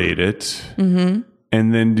curate it? Mm-hmm.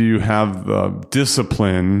 And then do you have the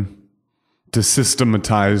discipline to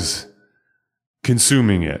systematize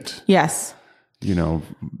consuming it? Yes.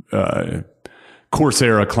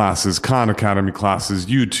 Coursera classes, Khan Academy classes,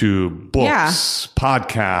 YouTube, books,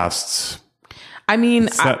 podcasts. I mean,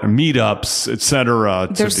 meetups, etc.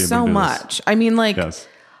 There's so much. I mean, yes.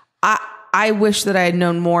 I wish that I had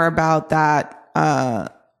known more about that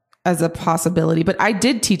as a possibility, but I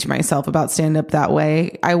did teach myself about stand-up that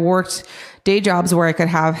way. I worked day jobs where I could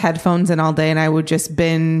have headphones in all day and I would just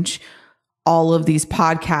binge all of these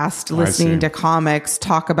podcasts, listening to comics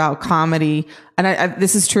talk about comedy. And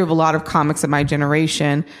this is true of a lot of comics of my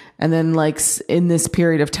generation. And then in this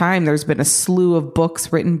period of time, there's been a slew of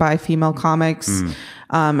books written by female comics.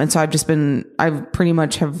 And so I've pretty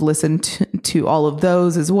much have listened to all of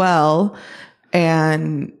those as well.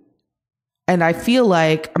 And I feel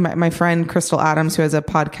like my friend Crystal Adams, who has a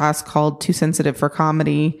podcast called Too Sensitive for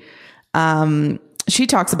Comedy, she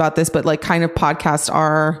talks about this, but kind of podcasts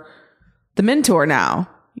are the mentor now,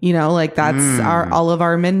 that's all of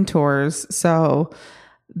our mentors. So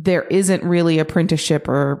there isn't really apprenticeship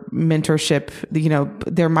or mentorship.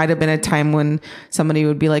 There might've been a time when somebody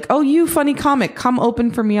would be like, oh, you funny comic, come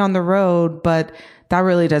open for me on the road. But that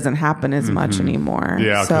really doesn't happen as much anymore.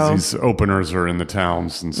 Yeah. Cause these openers are in the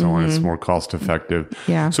towns and so on. It's more cost effective.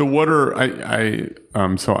 Yeah. So what are,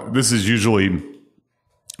 so this is usually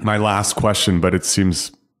my last question, but it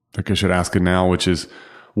seems like I should ask it now, which is,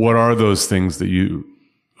 what are those things that you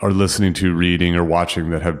are listening to, reading, or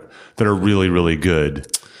watching that are really, really good?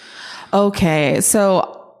 Okay.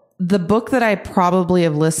 So the book that I probably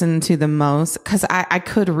have listened to the most, because I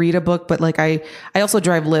could read a book, but I also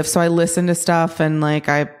drive Lyft, so I listen to stuff and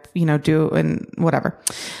I do and whatever.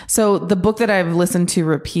 So the book that I've listened to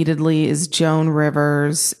repeatedly is Joan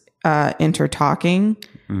Rivers' Intertalking.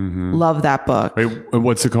 Mm-hmm. Love that book. Wait,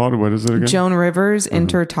 what's it called? What is it again? Joan Rivers'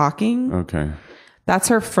 Intertalking. Okay. That's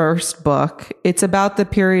her first book. It's about the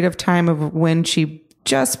period of time of when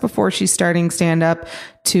just before she's starting stand up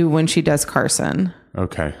to when she does Carson.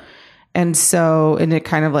 Okay. And it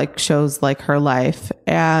kind of shows her life.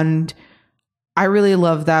 And I really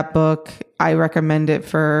love that book. I recommend it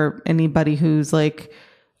for anybody who's female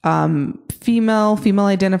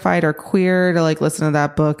identified or queer to listen to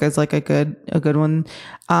that book as a good one.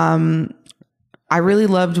 I really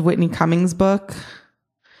loved Whitney Cummings' book.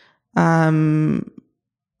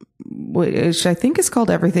 Which I think is called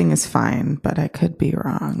Everything is Fine, but I could be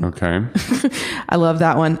wrong. Okay. I love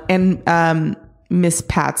that one. And Miss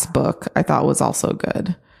Pat's book I thought was also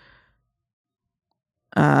good.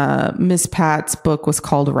 Miss Pat's book was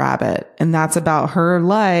called Rabbit, and that's about her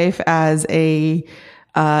life as a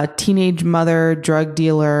teenage mother drug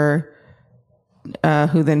dealer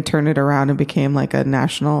who then turned it around and became a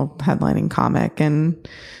national headlining comic, and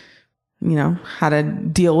how to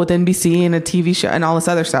deal with NBC and a TV show and all this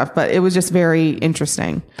other stuff. But it was just very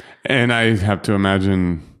interesting. And I have to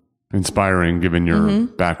imagine inspiring given your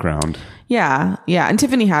background. Yeah. Yeah. And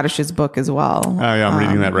Tiffany Haddish's book as well. Oh yeah. I'm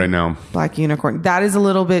reading that right now. Black Unicorn. That is a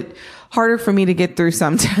little bit harder for me to get through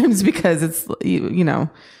sometimes because it's,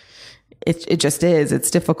 it just is.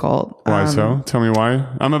 It's difficult. Why so? Tell me why.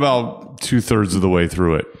 I'm about 2/3 of the way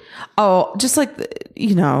through it. Oh, just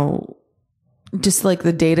just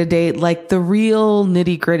the day-to-day, the real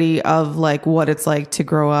nitty-gritty of what it's like to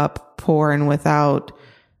grow up poor and without,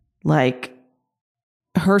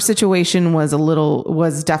 her situation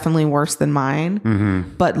was definitely worse than mine.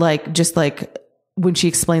 Mm-hmm. But when she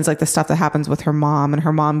explains the stuff that happens with her mom and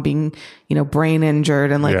her mom being, brain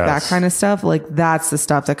injured and that kind of stuff, that's the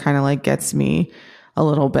stuff that kind of gets me a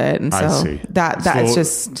little bit. And so that's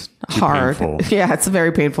just hard. Painful. Yeah. It's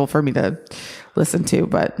very painful for me to listen to,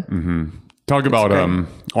 but talk about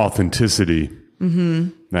authenticity. Mm-hmm.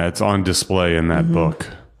 That's on display in that book.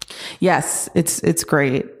 Yes, it's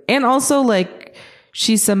great. And also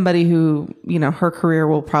she's somebody who, you know, her career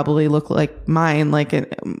will probably look like mine,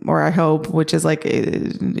 or I hope, which is like,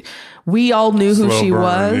 we all knew who she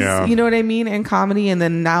was, you know what I mean, in comedy. And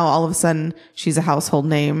then now all of a sudden she's a household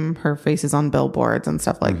name. Her face is on billboards and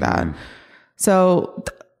stuff like that. So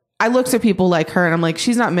I looked at people like her and I'm like,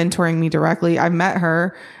 she's not mentoring me directly. I met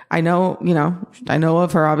her. I know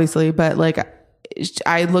of her obviously, but like,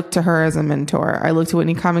 I look to her as a mentor. I look to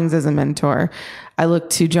Whitney Cummings as a mentor. I look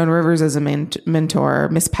to Joan Rivers as a mentor,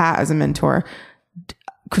 Miss Pat as a mentor.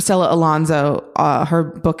 Cristela Alonso, her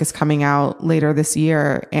book is coming out later this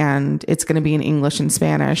year and it's going to be in English and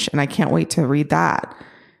Spanish. And I can't wait to read that,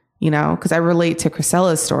 you know, because I relate to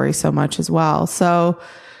Cristela's story so much as well. So,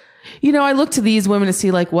 you know, I look to these women to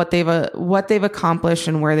see like what they've accomplished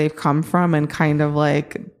and where they've come from and kind of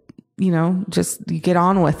like, you know, just you get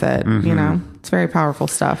on with it. You know, it's very powerful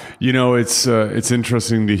stuff. You know, it's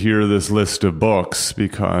interesting to hear this list of books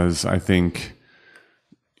because I think,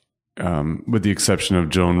 with the exception of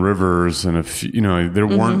Joan Rivers and you know, there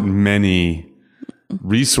weren't many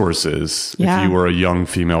resources if you were a young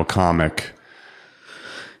female comic.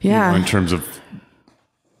 You know, in terms of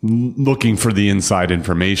looking for the inside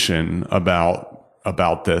information about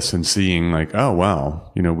this and seeing like, oh,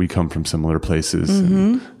 wow, you know, we come from similar places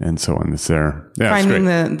and so on. It's there. Yeah, finding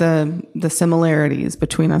the similarities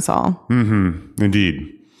between us all.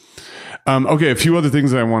 Indeed. Okay. A few other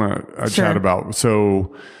things I want to chat about.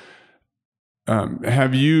 So,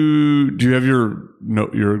 do you have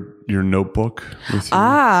your notebook with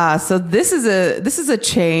you? So this is a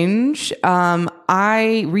change.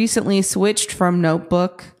 I recently switched from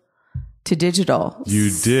notebook to digital.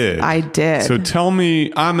 You did. I did. So tell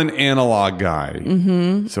me, I'm an analog guy.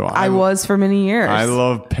 So I was for many years. I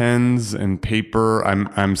love pens and paper.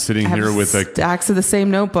 I'm sitting here with stacks of the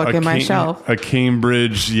same notebook in my shelf. A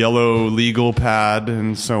Cambridge yellow legal pad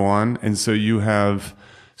and so on. And so you have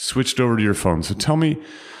switched over to your phone. So tell me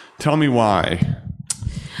why.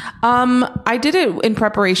 I did it in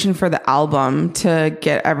preparation for the album to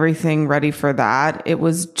get everything ready for that. It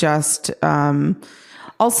was just,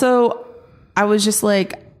 also I was just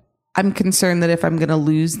like, I'm concerned that if I'm going to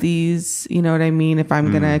lose these, you know what I mean? If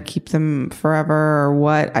I'm going to keep them forever or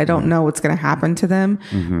what, I don't know what's going to happen to them,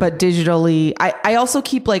 but digitally, I also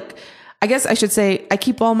keep like, I guess I should say I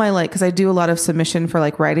keep all my like, cause I do a lot of submission for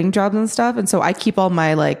like writing jobs and stuff. And so I keep all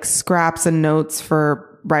my like scraps and notes for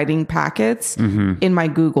writing packets in my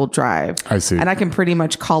Google Drive. I see. And I can pretty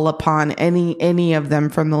much call upon any of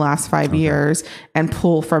them from the last 5 years and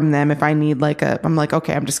pull from them if I need like I'm like,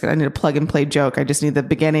 okay, I need a plug and play joke. I just need the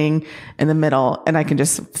beginning and the middle and I can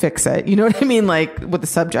just fix it. You know what I mean? Like with the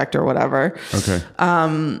subject or whatever. Okay.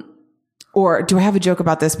 Or do I have a joke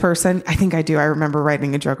about this person? I think I do. I remember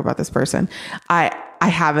writing a joke about this person. I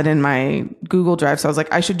have it in my Google Drive. So I was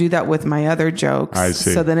like, I should do that with my other jokes. I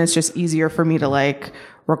see. So then it's just easier for me to like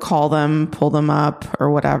recall them, pull them up or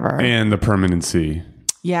whatever. And the permanency.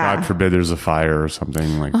 Yeah. God forbid there's a fire or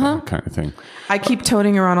something like that kind of thing. I keep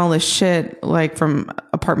toting around all this shit like from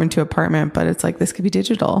apartment to apartment, but it's like, this could be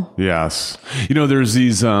digital. Yes. You know, there's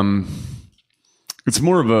these, it's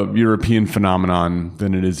more of a European phenomenon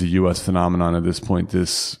than it is a U.S. phenomenon at this point,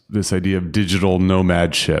 this idea of digital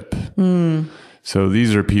nomadship. So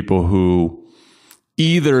these are people who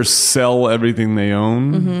either sell everything they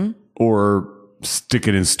own or stick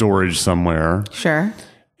it in storage somewhere. Sure.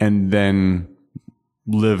 And then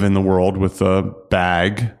live in the world with a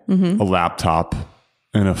bag, a laptop,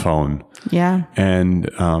 and a phone. Yeah. And,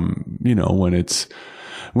 you know, when it's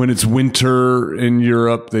winter in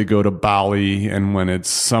Europe, they go to Bali, and when it's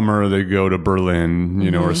summer, they go to Berlin, you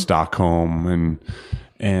know, or Stockholm,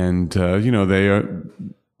 and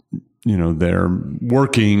you know, they're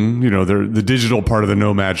working, you know, the digital part of the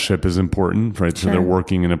nomadship is important, right? Sure. So they're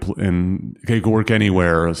working and they can work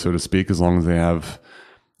anywhere, so to speak, as long as they have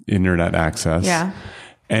internet access. Yeah.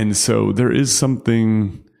 And so there is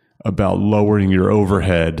something about lowering your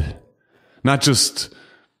overhead, not just,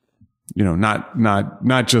 you know,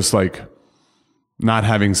 not just like not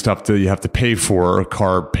having stuff that you have to pay for, a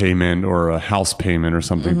car payment or a house payment or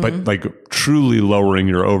something, but like truly lowering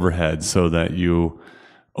your overhead so that you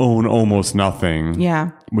own almost nothing.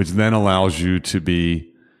 Yeah. Which then allows you to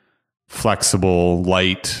be flexible,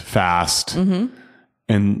 light, fast,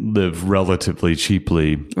 and live relatively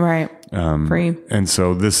cheaply. Right. Free. And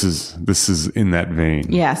so this is in that vein.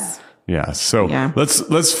 Yes. Yeah. So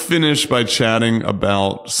let's finish by chatting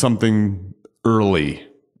about something early,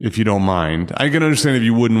 if you don't mind. I can understand if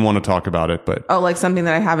you wouldn't want to talk about it, but like something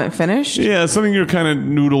that I haven't finished. Yeah, something you're kind of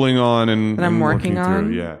noodling on and that I'm working on.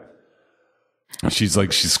 Through. Yeah. She's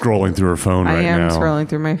scrolling through her phone right now. I am scrolling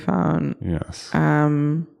through my phone. Yes.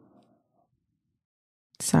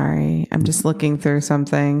 Sorry, I'm just looking through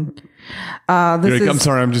something. I'm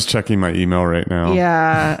sorry, I'm just checking my email right now.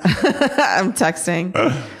 Yeah, I'm texting.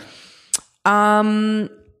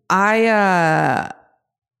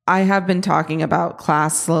 I have been talking about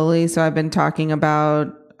class slowly. So I've been talking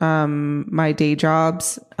about my day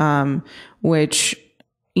jobs, which,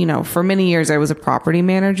 you know, for many years I was a property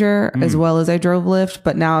manager as well as I drove Lyft,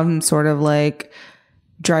 but now I'm sort of like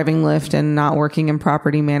driving Lyft and not working in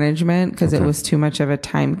property management because it was too much of a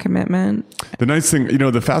time commitment. The nice thing, you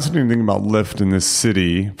know, the fascinating thing about Lyft in this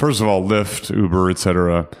city, first of all, Lyft, Uber,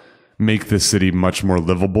 etc., make this city much more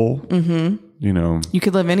livable. Mm-hmm. You know, you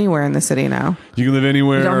could live anywhere in the city now. You can live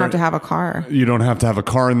anywhere. You don't have to have a car. You don't have to have a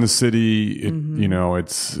car in the city. You know,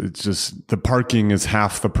 it's just the parking is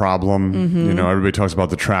half the problem. You know, everybody talks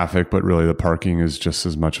about the traffic, but really the parking is just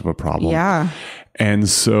as much of a problem. Yeah. And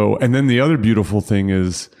so, and then the other beautiful thing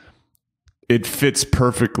is it fits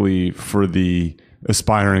perfectly for the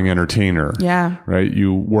aspiring entertainer. Yeah. Right.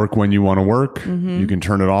 You work when you want to work. You can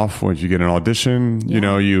turn it off once you get an audition. You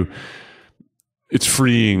know, it's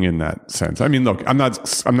freeing in that sense. I mean, look, I'm not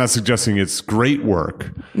suggesting it's great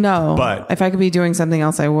work. No, but if I could be doing something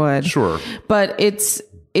else, I would. Sure. But it's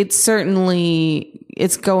certainly,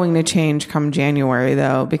 it's going to change come January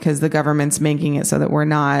though, because the government's making it so that we're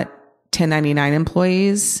not 1099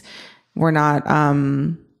 employees. We're not,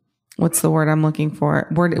 what's the word I'm looking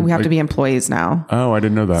for? We have to be employees now. Oh, I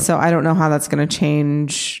didn't know that. So I don't know how that's going to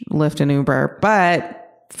change Lyft and Uber, but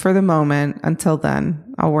for the moment, until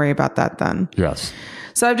then, I'll worry about that then. Yes.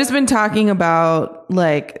 So I've just been talking about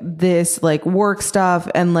like this, like work stuff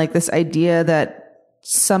and like this idea that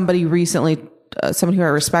somebody recently, somebody who I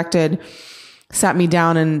respected, sat me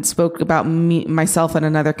down and spoke about myself and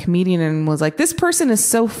another comedian and was like, this person is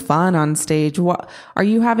so fun on stage. What, are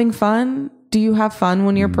you having fun? Do you have fun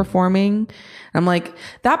when you're performing? I'm like,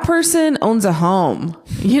 that person owns a home.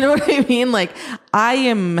 You know what I mean? Like, I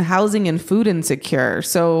am housing and food insecure.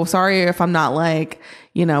 So sorry if I'm not like,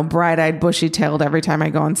 you know, bright-eyed, bushy-tailed every time I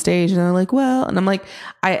go on stage. And they're like, well, and I'm like,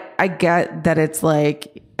 I get that it's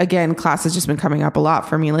like, again, class has just been coming up a lot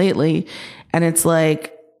for me lately. And it's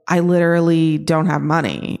like, I literally don't have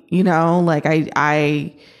money, you know, like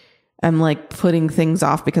I am like putting things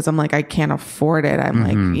off because I'm like, I can't afford it. I'm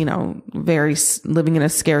like, you know, living in a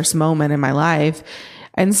scarce moment in my life.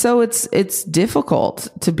 And so it's difficult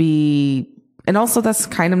to be, and also that's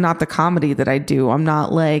kind of not the comedy that I do. I'm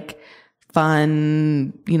not like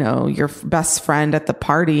fun, you know, your best friend at the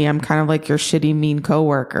party. I'm kind of like your shitty, mean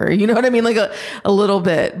coworker. You know what I mean? Like a little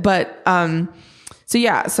bit, but, so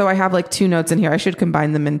yeah, so I have like 2 notes in here. I should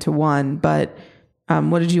combine them into one, but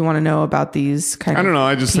what did you want to know about these kind of I don't know.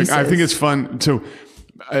 I just pieces? I think it's fun. So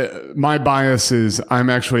my bias is I'm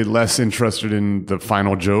actually less interested in the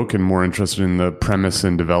final joke and more interested in the premise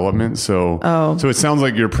and development. So it sounds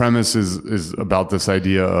like your premise is about this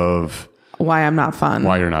idea of why I'm not fun.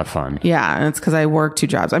 Why you're not fun. Yeah, and it's because I work 2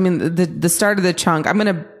 jobs. I mean, the start of the chunk,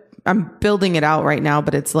 I'm building it out right now,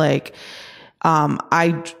 but it's like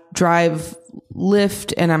I drive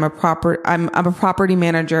Lyft and I'm a property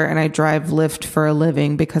manager and I drive Lyft for a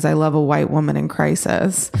living because I love a white woman in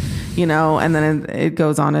crisis, you know, and then it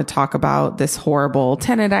goes on to talk about this horrible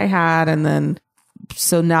tenant I had. And then,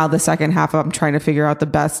 so now the second half, I'm trying to figure out the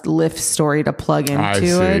best Lyft story to plug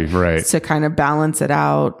into it right, to kind of balance it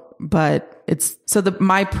out. But it's, so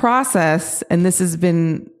my process, and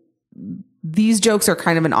these jokes are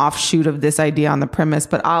kind of an offshoot of this idea on the premise,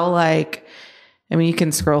 but I mean, you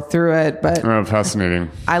can scroll through it, but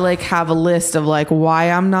fascinating. I like have a list of like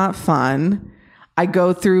why I'm not fun. I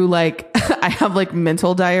go through like, I have like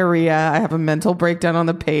mental diarrhea. I have a mental breakdown on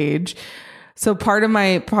the page. So part of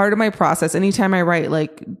my process, anytime I write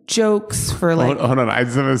like jokes for like, hold on. I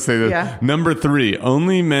just want to say this. Yeah. Number 3,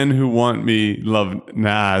 only men who want me love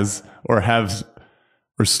Nas or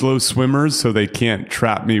slow swimmers so they can't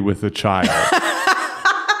trap me with a child.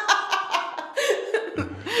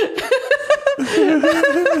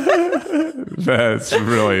 That's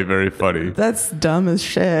really very funny. That's dumb as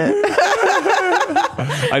shit.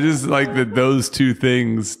 I just like that those 2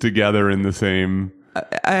 things together in the same.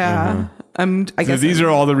 I guess these are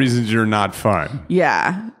all the reasons you're not fun.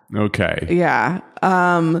 Yeah. Okay. Yeah.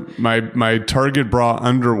 My Target bra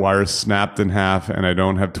underwire snapped in half, and I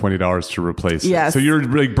don't have $20 to replace it. Yes. So you're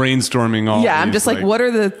like brainstorming all. Yeah, I'm just like, what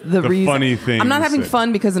are the reasons? Funny things? I'm not having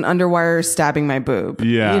fun because an underwire is stabbing my boob.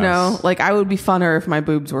 Yeah. You know, like I would be funner if my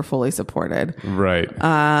boobs were fully supported. Right.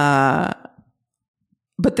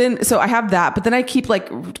 But then, so I have that, but then I keep like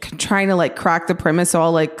trying to like crack the premise. So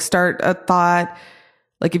I'll like start a thought.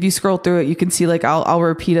 Like if you scroll through it, you can see like I'll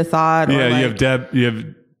repeat a thought. Yeah, or like, you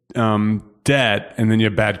have debt, and then you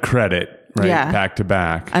have bad credit. right? Yeah. Back to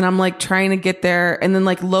back. And I'm like trying to get there. And then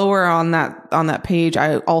like lower on that page,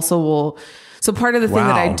 I also will. So part of the thing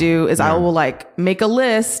that I do is I will like make a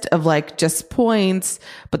list of like just points,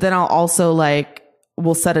 but then I'll also like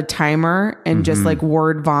we'll set a timer and just like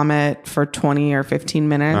word vomit for 20 or 15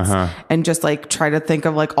 minutes and just like try to think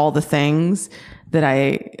of like all the things that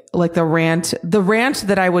I like the rant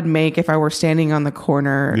that I would make if I were standing on the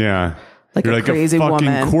corner. Yeah. Like You're a like crazy a fucking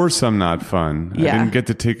woman. course I'm not fun. Yeah. I didn't get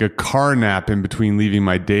to take a car nap in between leaving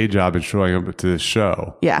my day job and showing up to this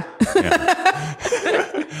show. Yeah.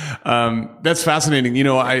 That's fascinating. You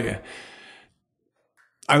know, I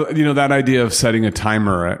that idea of setting a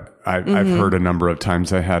timer, I've heard a number of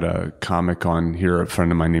times. I had a comic on here, a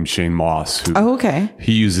friend of mine named Shane Moss, who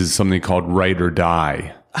he uses something called Write or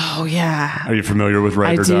Die. Oh yeah. Are you familiar with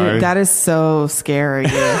Write or Die? That is so scary.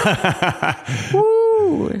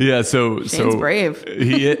 Woo. Yeah, Shane's brave.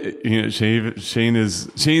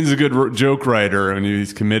 Shane's a good joke writer, and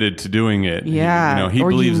he's committed to doing it. Yeah, he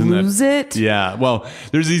believes in that. Lose it. Yeah, well,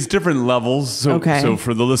 there's these different levels. So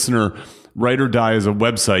for the listener, Write or Die is a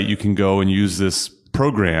website. You can go and use this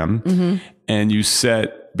program, and you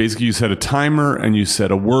set a timer and you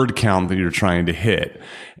set a word count that you're trying to hit.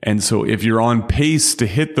 And so if you're on pace to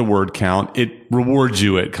hit the word count, it rewards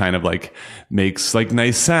you. It kind of like makes like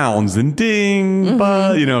nice sounds and ding,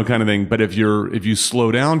 kind of thing. But if you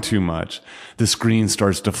slow down too much, the screen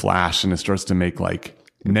starts to flash and it starts to make like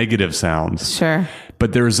negative sounds. Sure.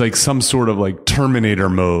 But there's like some sort of like Terminator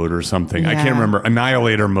mode or something. I can't remember,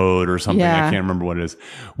 Annihilator mode or something. I can't remember what it is,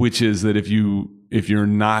 which is that if you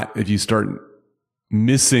start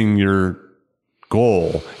missing your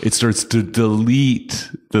goal, it starts to delete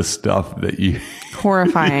the stuff that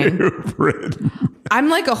horrifying. you've written. I'm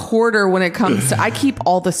like a hoarder when it comes to, I keep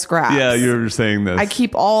all the scraps. Yeah, you were saying this. I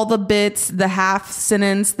keep all the bits, the half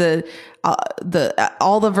sentence,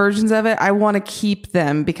 all the versions of it. I want to keep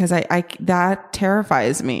them because I that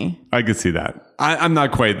terrifies me. I could see that. I'm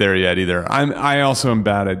not quite there yet either. I also am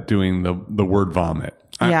bad at doing the word vomit.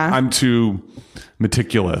 I'm too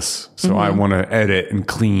meticulous. So I want to edit and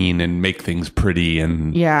clean and make things pretty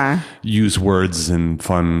and use words in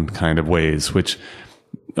fun kind of ways, which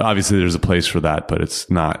obviously there's a place for that, but it's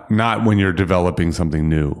not when you're developing something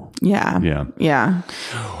new. Yeah.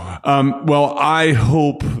 Well, I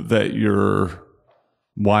hope that your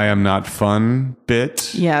why I'm not fun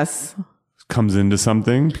bit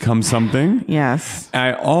becomes something. Yes.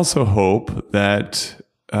 I also hope that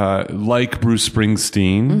like Bruce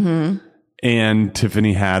Springsteen and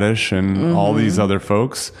Tiffany Haddish and all these other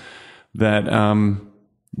folks, that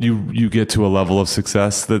you get to a level of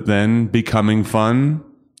success that then becoming fun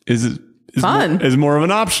is more of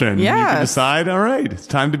an option. Yeah. You can decide, all right, it's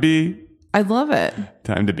time to be. I love it.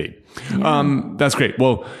 Time to be. Yeah. That's great.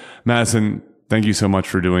 Well, Madison, thank you so much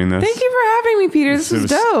for doing this. Thank you for having me, Peter. This was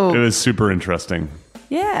dope. It was super interesting.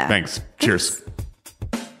 Yeah. Thanks. Cheers.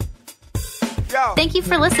 Thank you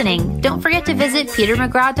for listening. Don't forget to visit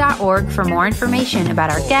petermcgraw.org for more information about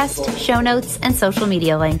our guest, show notes, and social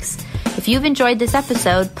media links. If you've enjoyed this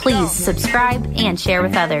episode, please subscribe and share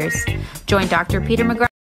with others. Join Dr. Peter McGraw